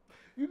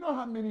 You know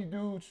how many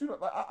dudes, you know,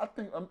 like, I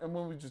think, and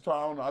when we just talked,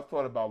 I don't know, I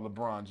thought about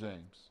LeBron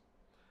James.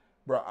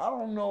 Bro, I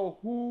don't know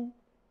who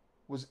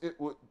was it,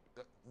 what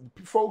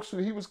folks who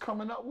he was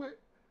coming up with,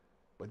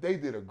 but they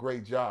did a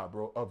great job,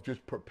 bro, of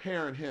just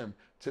preparing him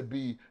to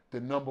be the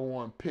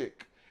 #1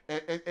 pick.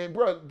 And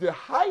bro, the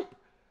hype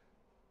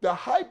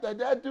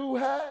that dude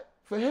had,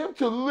 for him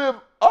to live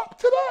up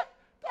to that,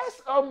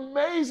 that's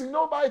amazing.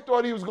 Nobody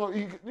thought he was going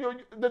to, you know,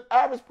 the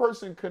average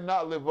person could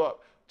not live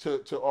up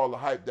to all the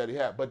hype that he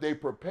had, but they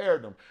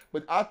prepared him.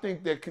 But I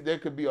think there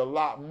could be a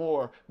lot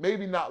more,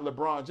 maybe not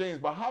LeBron James,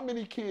 but how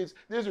many kids,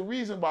 there's a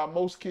reason why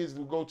most kids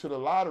who go to the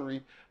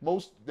lottery,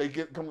 they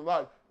come to the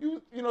lottery.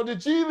 You know, the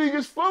G League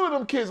is full of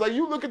them kids. Like,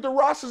 you look at the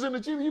rosters in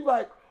the G League, you be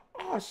like,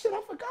 oh shit,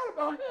 I forgot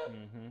about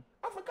him.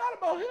 I forgot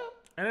about him.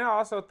 And I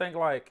also think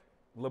like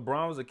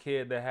LeBron was a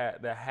kid that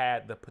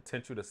had the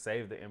potential to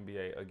save the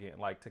NBA again,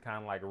 like to kind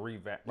of like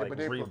revamp, Yeah, like but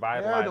they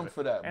revitalize prepared him it.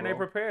 for that, and bro. they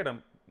prepared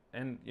him,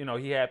 and you know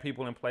he had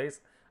people in place.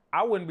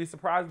 I wouldn't be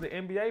surprised if the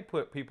NBA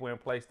put people in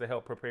place to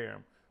help prepare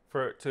him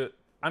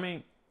I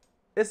mean,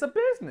 it's a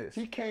business.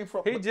 He came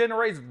from. He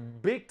generates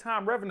big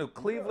time revenue.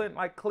 Cleveland,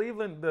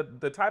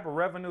 the type of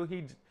revenue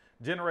he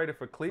generated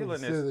for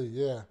Cleveland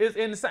is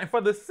insane for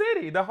the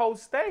city, the whole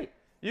state.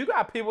 You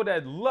got people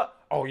that look,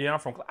 oh yeah, I'm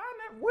from Cleveland.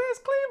 Where's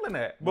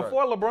Cleveland at?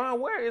 Before LeBron,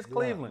 where is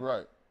Cleveland?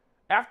 Right.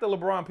 After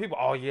LeBron, people,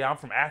 oh yeah, I'm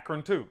from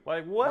Akron too.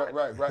 Like what?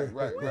 Right.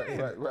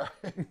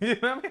 You know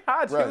what I mean?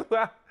 How'd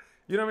Right.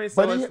 you know what I mean?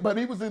 So But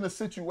he was in a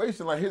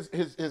situation like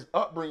his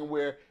upbringing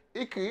where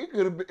it could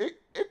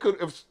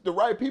if the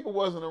right people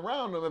wasn't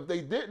around him, if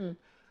they didn't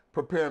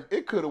prepare him,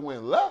 it could have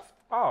went left.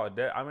 I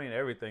mean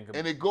everything could.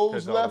 And it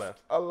goes could go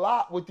left a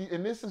lot with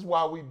and this is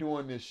why we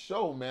doing this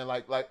show, man.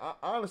 Like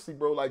honestly,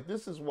 bro, like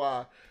this is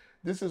why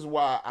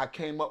I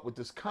came up with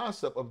this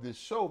concept of this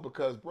show,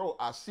 because bro,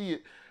 I see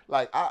it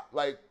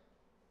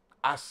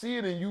I see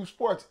it in youth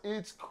sports.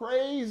 It's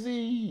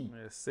crazy.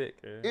 It's sick.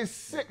 It's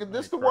sick.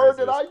 This is the crazy, word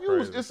that I it's use.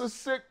 crazy. It's a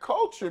sick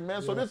culture,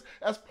 man. So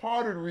that's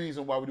part of the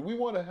reason why we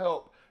want to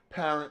help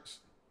parents,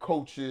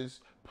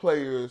 coaches,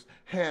 players,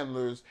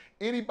 handlers,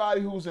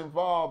 anybody who's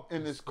involved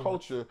in this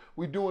culture.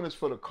 We're doing this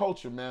for the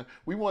culture, man.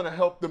 We want to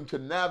help them to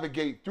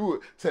navigate through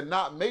it, to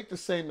not make the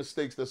same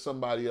mistakes that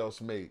somebody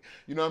else made.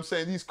 You know what I'm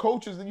saying? These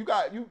coaches, and you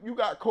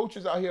got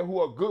coaches out here who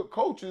are good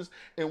coaches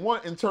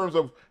in terms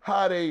of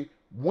how they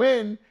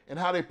win and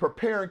how they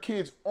preparing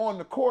kids on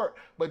the court,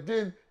 but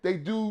then they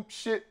do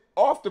shit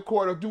off the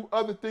court or do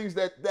other things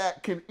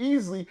that can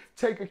easily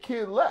take a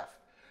kid left.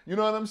 You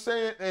know what I'm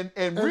saying?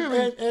 And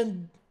really,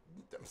 I'm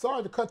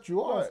sorry to cut you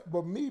off, Right.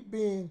 but me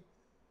being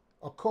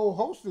a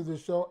co-host of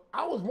this show,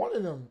 I was one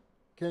of them,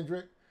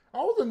 Kendrick. I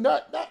was a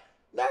nut,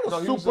 not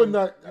a super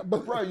nut,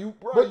 but he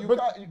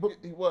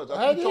was.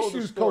 I had You told the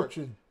issues story.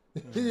 coaching.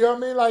 You know what I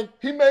mean? Like,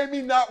 He made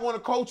me not want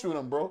to coach with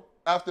him, bro.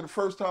 After the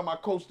first time I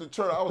coached the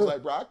tournament, I was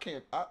like, bro, I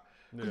can't.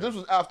 This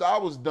was after I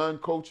was done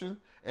coaching,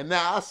 and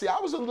now I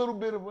was a little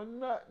bit of a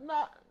nut,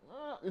 not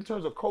in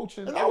terms of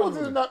coaching. and I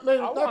wasn't a nut, man,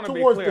 I not want to be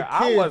towards clear. the kids.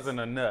 I wasn't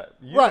a nut.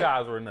 You Right.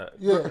 guys were nuts.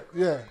 Yeah.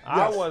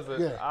 I yes, wasn't-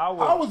 yeah. I I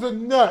was- was a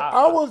nut.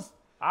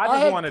 I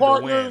just had wanted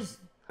partners. to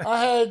win.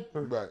 I had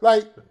Right.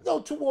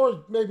 like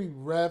towards maybe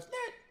refs,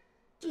 not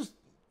just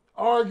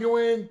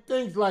arguing,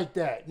 things like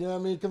that. You know what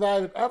I mean? Because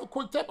I have a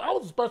quick temper. I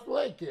was a special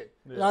ed kid.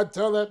 Yeah. And I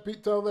tell that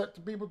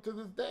to people to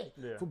this day.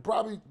 Yeah. For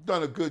probably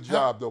Done a good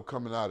job though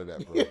coming out of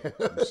that,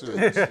 bro. I'm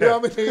serious. you know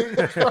what I mean?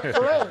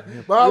 Special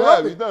ed. But I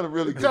love it. You've done a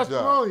really good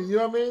Testimony, job. you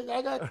know what I mean?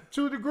 I got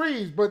 2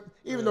 degrees, but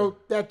even though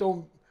that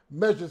don't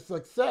measure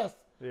success,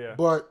 Yeah.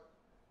 but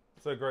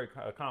It's a great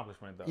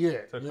accomplishment, though.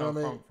 Yeah, To you know come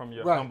what I mean? from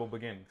your Right. humble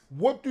beginnings.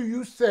 what do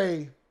you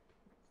say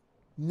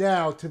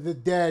now to the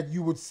dad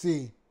you would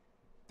see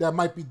that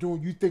might be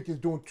doing, you think is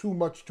doing too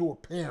much to a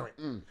parent?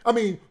 I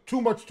mean,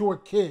 too much to a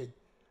kid.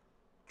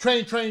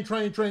 Train.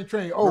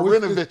 Oh,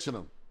 Marinovich in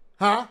them.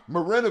 huh?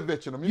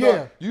 Marinovich in them.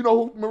 Yeah. You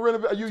know who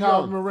Marinovich? You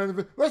Child young.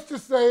 Marinovich. Let's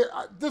just say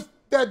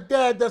that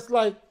dad that's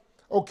like,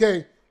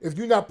 okay, if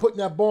you're not putting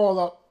that ball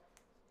up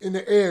in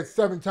the air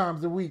 7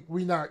 times a week,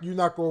 you're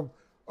not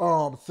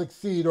gonna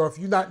succeed. Or if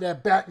you're not in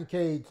that batting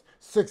cage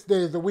 6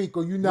 days a week,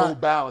 or you're No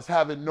not balance,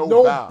 having no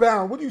balance.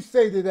 balance. What do you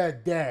say to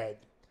that dad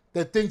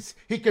that thinks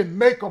he can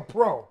make a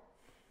pro,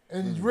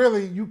 and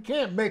really you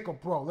can't make a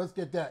pro? Let's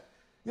get that.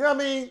 You know what I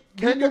mean?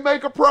 Can you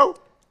make a pro?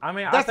 I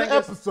mean, That's I think an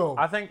it's- episode.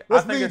 I think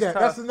Let's it's leave that.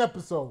 tough. That's an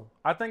episode.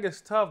 I think it's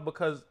tough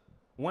because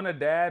when a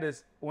dad,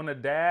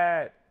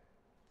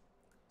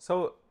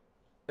 so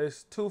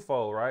it's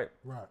twofold, right?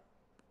 Right.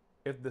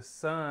 If the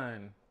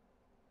son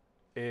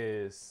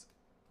is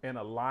in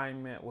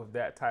alignment with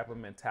that type of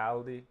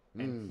mentality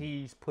and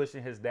he's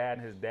pushing his dad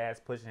and his dad's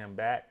pushing him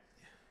back,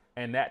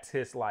 and that's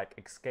his like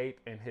escape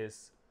and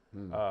his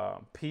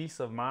peace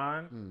of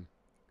mind,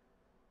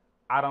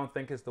 I don't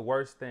think it's the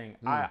worst thing.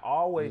 I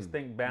always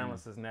think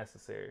balance is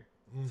necessary.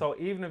 So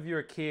even if you're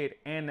a kid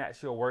and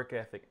that's your work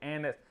ethic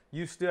and that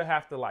you still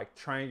have to like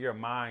train your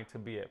mind to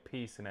be at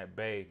peace and at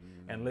bay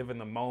and live in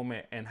the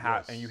moment and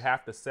and you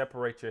have to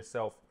separate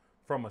yourself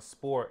from a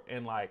sport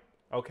and like,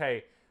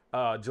 okay,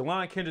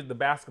 Jelan Kendrick, the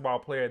basketball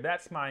player,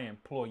 that's my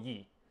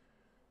employee.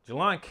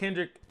 Jelan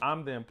Kendrick,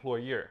 I'm the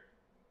employer.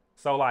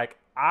 So like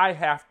I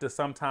have to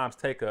sometimes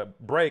take a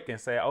break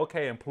and say,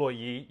 okay,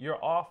 employee,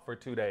 you're off for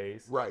 2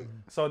 days. Right.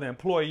 So the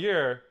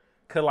employer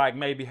could like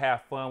maybe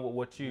have fun with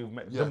what the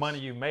Yes. money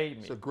you made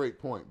me, It's a great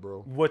point,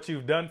 bro. what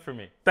you've done for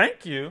me.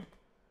 Thank you.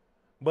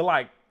 But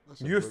like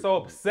That's a you're great so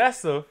point.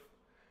 obsessive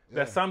Yeah.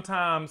 that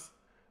sometimes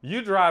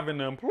you driving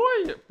the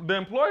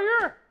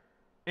employer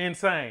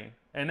insane.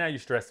 And now you're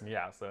stressing me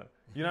out, son.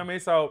 You know what I mean?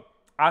 So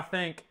I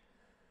think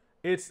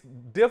it's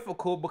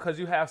difficult because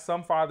you have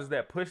some fathers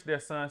that push their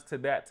sons to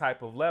that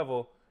type of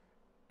level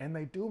and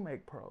they do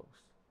make pros.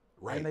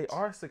 Right. And they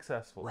are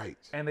successful. Right.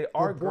 And they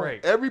are point.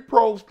 great. Every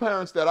pro's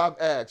parents that I've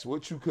asked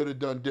what you could have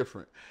done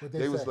different, What'd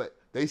they say?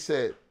 they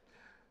said,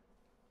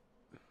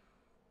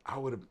 I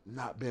would have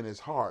not been as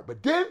hard.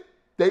 But then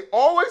they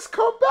always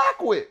come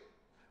back with,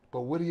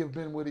 but would he have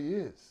been what he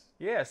is?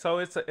 Yeah, so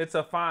it's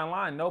a fine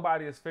line.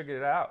 Nobody has figured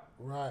it out.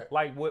 Right.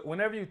 Like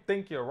whenever you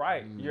think you're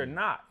right, you're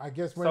not. I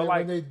guess So,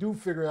 when they do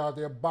figure it out,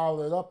 they'll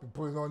bottle it up and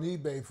put it on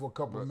eBay for a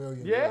couple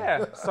million.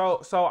 Yeah.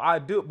 so I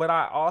do, but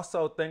I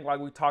also think, like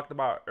we talked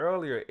about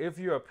earlier, if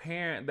you're a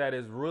parent that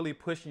is really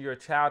pushing your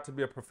child to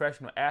be a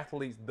professional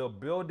athlete, the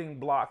building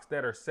blocks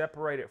that are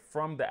separated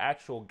from the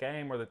actual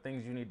game are the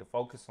things you need to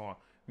focus on.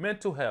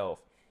 Mental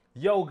health,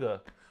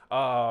 yoga,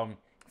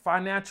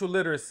 financial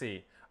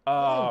literacy,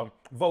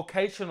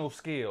 vocational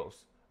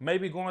skills.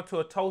 Maybe going to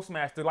a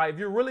Toastmaster. Like if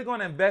you're really going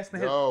to invest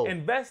in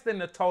invest in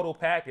the total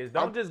package.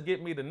 Don't just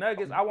get me the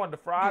nuggets. I want the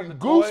fries, the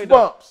toy,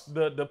 goosebumps.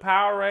 the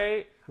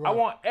Powerade. I Right.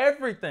 want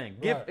everything.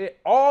 Give Right. it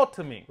all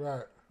to me.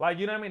 Right. Like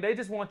you know what I mean? They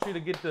just want you to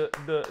get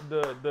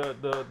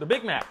the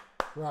Big Mac.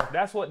 Right.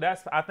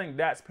 I think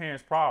that's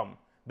parents' problem.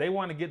 They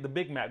want to get the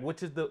Big Mac,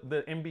 which is the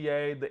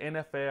NBA, the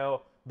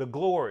NFL, the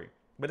glory.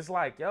 But it's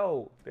like,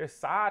 yo, there's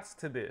sides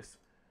to this.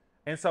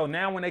 And so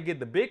now when they get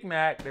the Big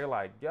Mac, they're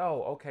like,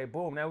 yo, okay,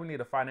 boom, now we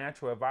need a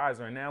financial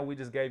advisor. And now we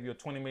just gave you a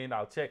 $20 million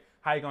check.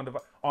 How you going to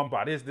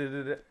buy this,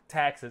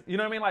 taxes? You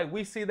know what I mean? Like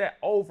we see that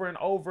over and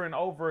over and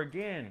over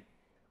again.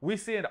 We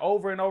see it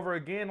over and over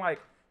again.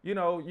 Like, you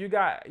know, you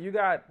got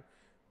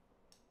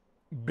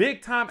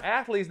big time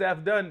athletes that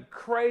have done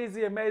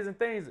crazy, amazing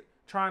things,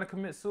 trying to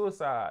commit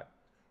suicide,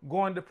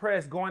 going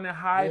depressed, going in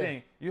hiding.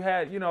 Yeah. You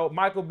had,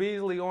 Michael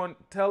Beasley on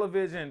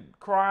television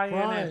crying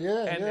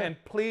and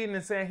pleading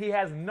and saying he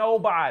has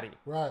nobody.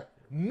 Right.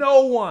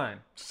 No one.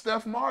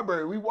 Steph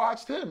Marbury, we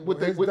watched him with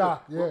His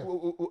doc, yeah.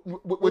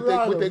 with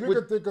You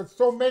could think of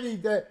so many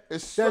that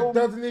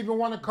doesn't even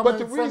want to come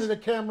in front of the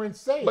camera and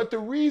say it. But the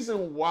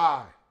reason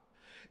why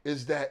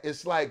is that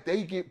it's like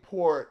they get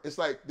poured, it's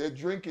like they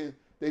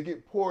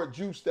get poured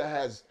juice that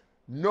has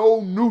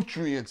no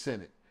nutrients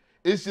in it.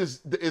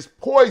 It's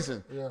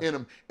poison in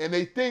them. And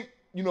they think,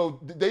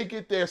 they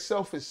get their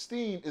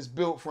self-esteem is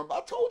built from, I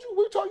told you,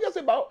 we talked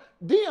yesterday about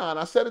Deion.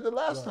 I said it the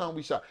last time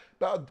we shot.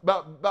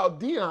 About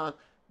Deion.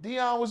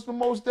 Deion was the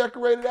most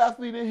decorated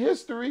athlete in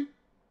history.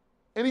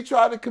 And he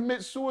tried to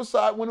commit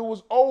suicide when it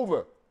was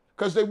over.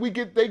 Because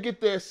they get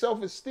their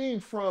self-esteem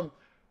from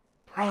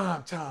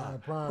Prime time.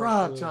 prime,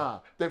 Prime yeah. time.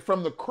 That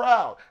from the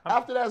crowd.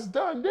 After that's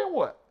done, then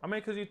what? I mean,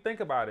 because you think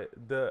about it,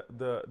 the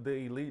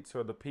elites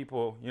or the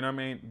people, you know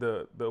what I mean,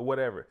 the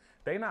whatever,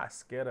 they not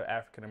scared of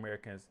African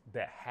Americans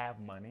that have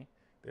money.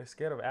 They're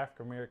scared of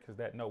African Americans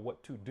that know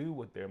what to do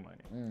with their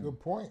money. Good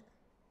point.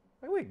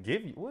 Like, we'll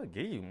give you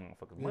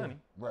motherfuckers money.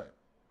 Right.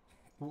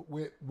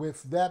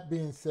 With that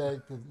being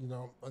said, because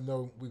I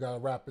know we gotta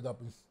wrap it up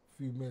in a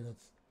few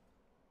minutes.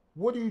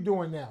 What are you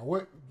doing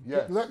now?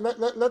 Yes.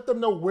 Let them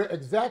know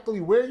exactly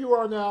where you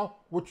are now.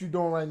 What you're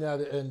doing right now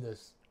to end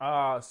this.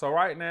 So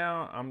right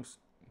now I'm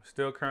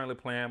still currently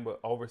playing, but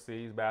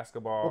overseas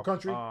basketball. What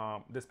country?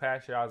 This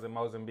past year I was in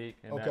Mozambique,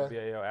 and Okay. that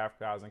BAL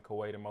Africa I was in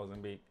Kuwait and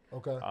Mozambique.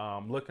 Okay.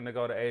 Looking to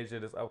go to Asia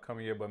this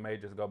upcoming year, but may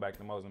just go back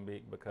to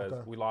Mozambique because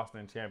we lost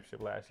in the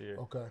championship last year.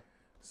 Okay.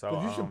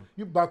 So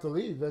you about to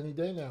leave any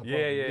day now.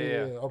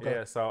 Yeah. Okay.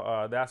 Yeah,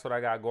 so that's what I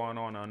got going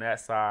on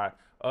that side.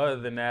 Other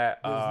than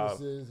that,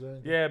 Businesses,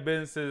 right?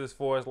 businesses as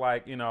far as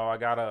like, I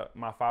got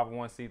my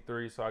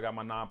 501c3, so I got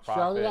my nonprofit.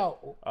 Shout it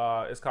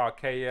out. It's called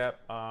KEP,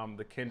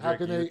 the Kendrick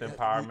Youth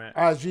Empowerment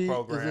IG,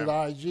 Program. is it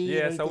IG?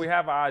 Yeah, so we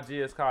have an IG.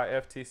 It's called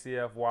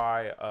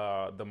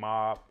FTCFY, The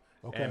Mob.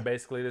 Okay. And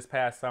basically this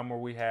past summer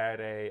we had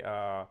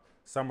a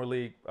summer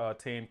league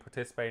team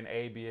participate in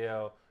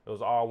ABL. It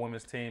was all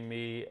women's team.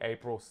 Me,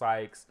 April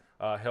Sykes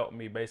helped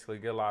me basically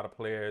get a lot of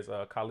players.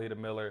 Khalida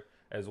Miller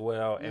as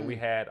well. And we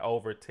had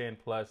over 10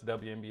 plus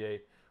WNBA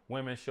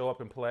women show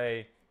up and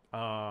play,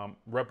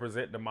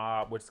 represent the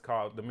mob, which is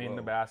called the meaning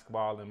of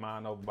basketball and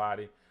mind over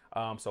body.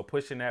 So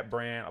pushing that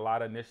brand, a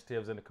lot of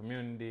initiatives in the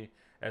community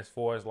as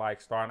far as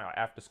like starting out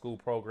after school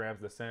programs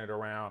that centered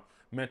around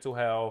mental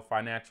health,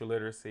 financial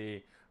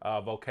literacy,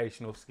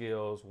 vocational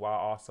skills, while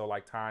also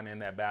like tying in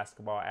that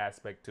basketball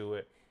aspect to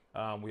it.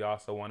 We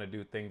also want to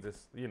do things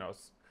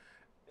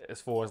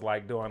as far as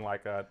like doing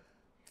like a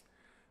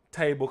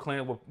table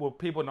clean where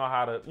people know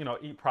how to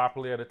eat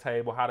properly at a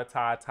table, how to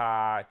tie a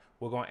tie.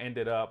 We're going to end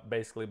it up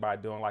basically by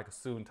doing like a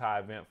suit and tie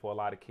event for a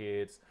lot of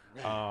kids.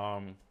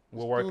 We're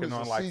working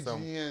on like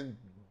CGN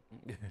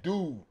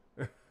dude.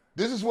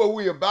 This is what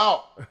we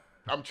about.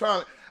 I'm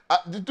trying.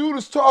 The dude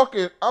is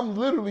talking. I'm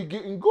literally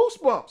getting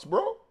goosebumps,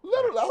 bro.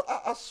 Literally,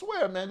 I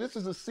swear, man. This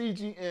is a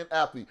CGN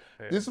athlete.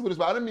 Yeah. This is what it's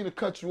about. I didn't mean to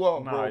cut you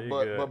off, Nah,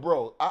 bro. But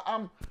bro,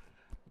 I'm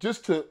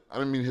just to. I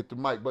didn't mean to hit the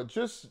mic, but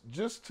just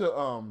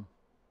to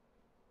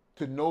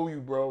know you,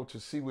 bro. To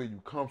see where you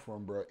come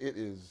from, bro. It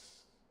is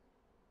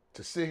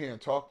to sit here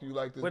and talk to you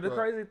like this. But the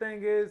crazy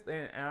thing is,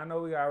 and I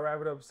know we gotta wrap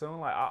it up soon.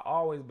 Like I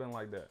always been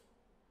like that.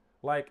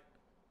 Like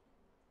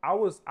I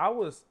was.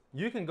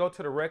 You can go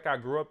to the rec I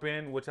grew up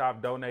in, which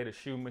I've donated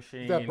shoe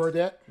machines. Is that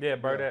Burdette? Yeah,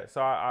 Burdette. So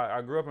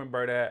I grew up in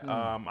Burdette.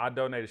 I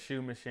donated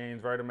shoe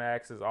machines,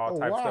 Vertimaxes, all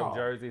types of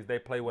jerseys. They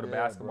play with a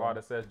basketball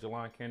that says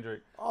Jelan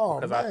Kendrick. Oh,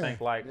 because man. I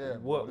think like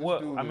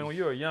what I mean, when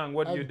you were young,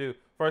 what do you do?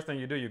 First thing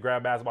you do, you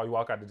grab basketball, you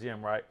walk out the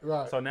gym, right?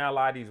 Right. So now a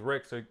lot of these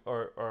recs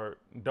are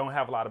don't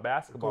have a lot of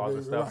basketballs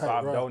and stuff. So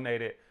I've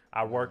donated.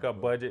 I work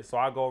up budget. So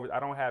I go over. I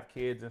don't have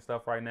kids and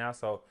stuff right now.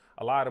 So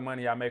a lot of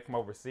money I make from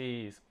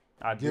overseas,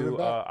 I do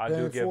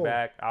give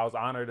back. I was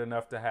honored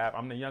enough to have.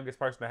 I'm the youngest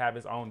person to have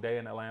his own day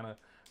in Atlanta,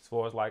 as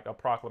far as like a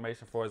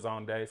proclamation for his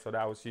own day. So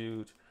that was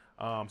huge.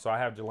 So I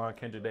have Jelan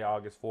Kendrick Day,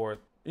 August 4th.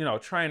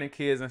 Training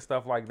kids and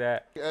stuff like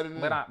that.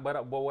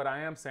 But what I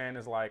am saying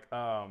is like,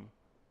 I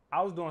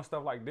was doing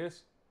stuff like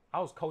this.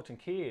 I was coaching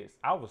kids.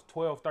 I was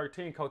 12,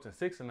 13, coaching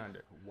 6 and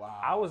under. Wow.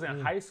 I was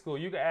in high school.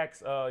 You could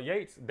ask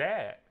Yates'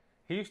 dad.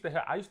 I used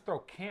to throw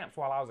camps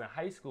while I was in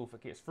high school for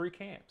kids, free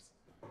camps.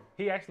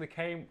 He actually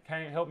came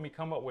help me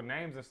come up with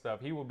names and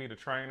stuff. He would be the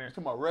trainer. You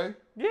talking about Ray?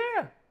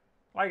 Yeah.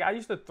 Like I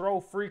used to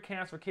throw free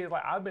camps for kids.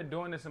 Like I've been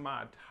doing this in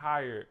my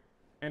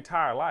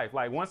entire life.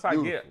 Like once I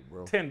get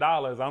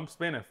 $10, I'm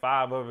spending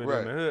 $5 of it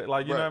in the hood.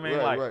 Like you know what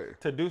I mean?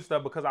 To do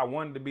stuff because I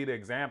wanted to be the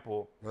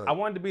example. Right. I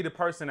wanted to be the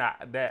person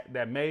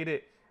that made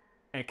it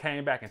and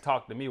came back and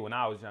talked to me when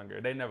I was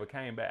younger. They never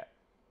came back.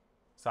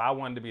 So I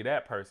wanted to be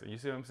that person. You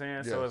see what I'm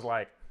saying? Yes. So it's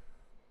like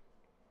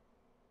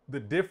the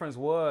difference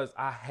was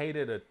I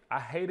hated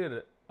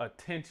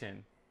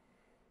attention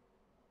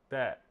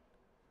that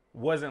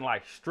wasn't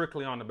like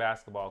strictly on the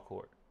basketball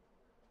court.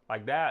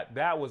 Like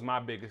that was my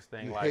biggest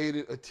thing. You like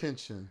hated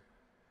attention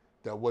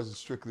that wasn't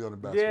strictly on the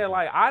basketball. Yeah,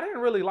 like I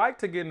didn't really like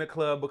to get in the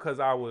club because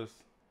I was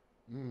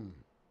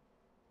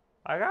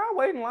like I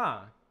wait in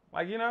line.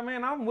 Like you know what I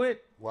mean? I'm with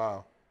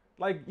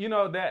like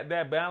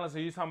that balance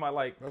that you talking about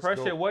like that's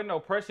pressure. Dope. Wasn't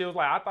no pressure. It was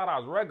like I thought I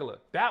was regular.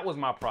 That was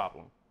my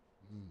problem.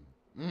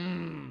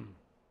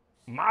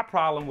 My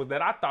problem was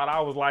that I thought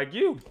I was like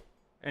you.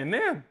 And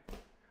then,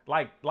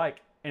 like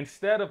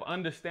instead of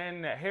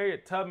understanding that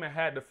Harriet Tubman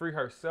had to free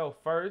herself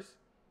first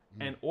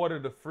in order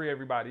to free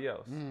everybody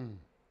else.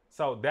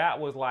 So that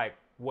was like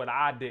what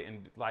I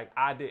didn't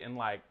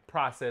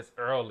process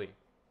early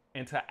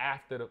into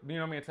after the, you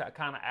know what I mean? To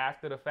kind of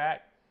after the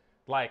fact.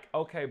 Like,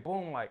 okay,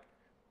 boom, like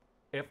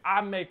if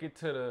I make it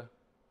to the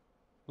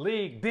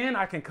league, then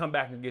I can come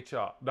back and get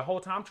y'all. The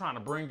whole time I'm trying to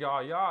bring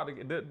y'all to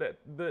get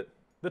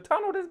the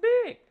tunnel this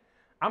big.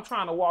 I'm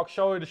trying to walk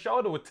shoulder to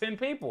shoulder with 10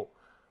 people.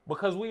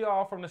 Because we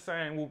all from the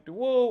same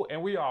whoop-de-woo,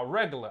 and we all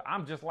regular.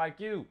 I'm just like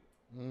you.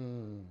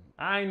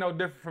 I ain't no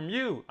different from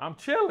you. I'm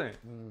chilling.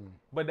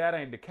 But that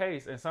ain't the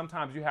case. And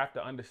sometimes you have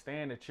to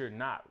understand that you're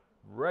not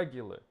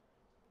regular.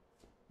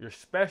 You're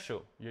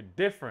special. You're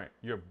different.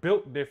 You're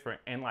built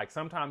different. And like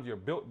sometimes you're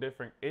built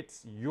different.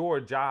 It's your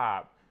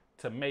job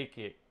to make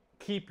it,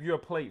 keep your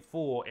plate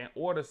full in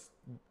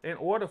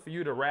order for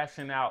you to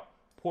ration out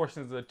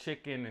portions of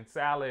chicken and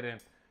salad.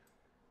 And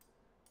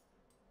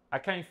I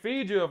can't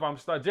feed you if I'm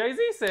stuck.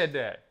 Jay-Z said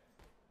that.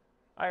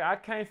 I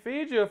can't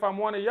feed you if I'm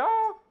one of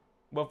y'all.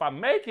 But if I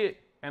make it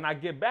and I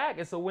get back,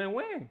 it's a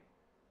win-win.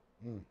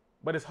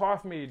 But it's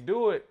hard for me to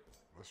do it.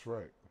 That's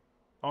right.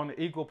 On the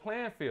equal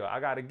playing field. I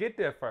got to get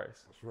there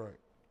first. That's right.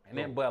 And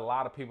then, but a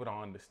lot of people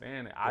don't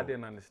understand it. I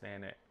didn't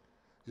understand that.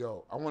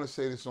 Yo, I want to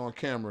say this on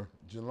camera.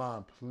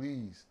 Jelan,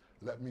 please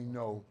let me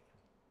know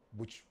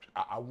which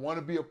I want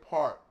to be a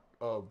part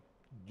of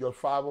your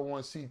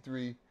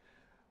 501c3.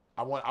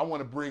 I want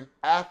to bring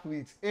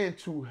athletes in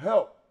to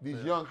help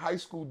these young high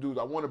school dudes.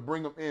 I want to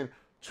bring them in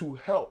to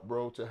help,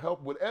 bro. To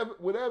help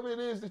whatever it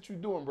is that you're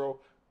doing, bro.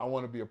 I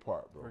want to be a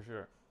part, bro. For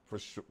sure. For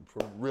sure.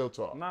 For real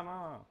talk.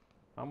 No.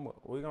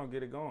 We're gonna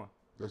get it going.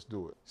 Let's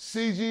do it.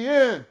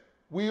 CGN,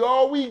 we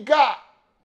all we got.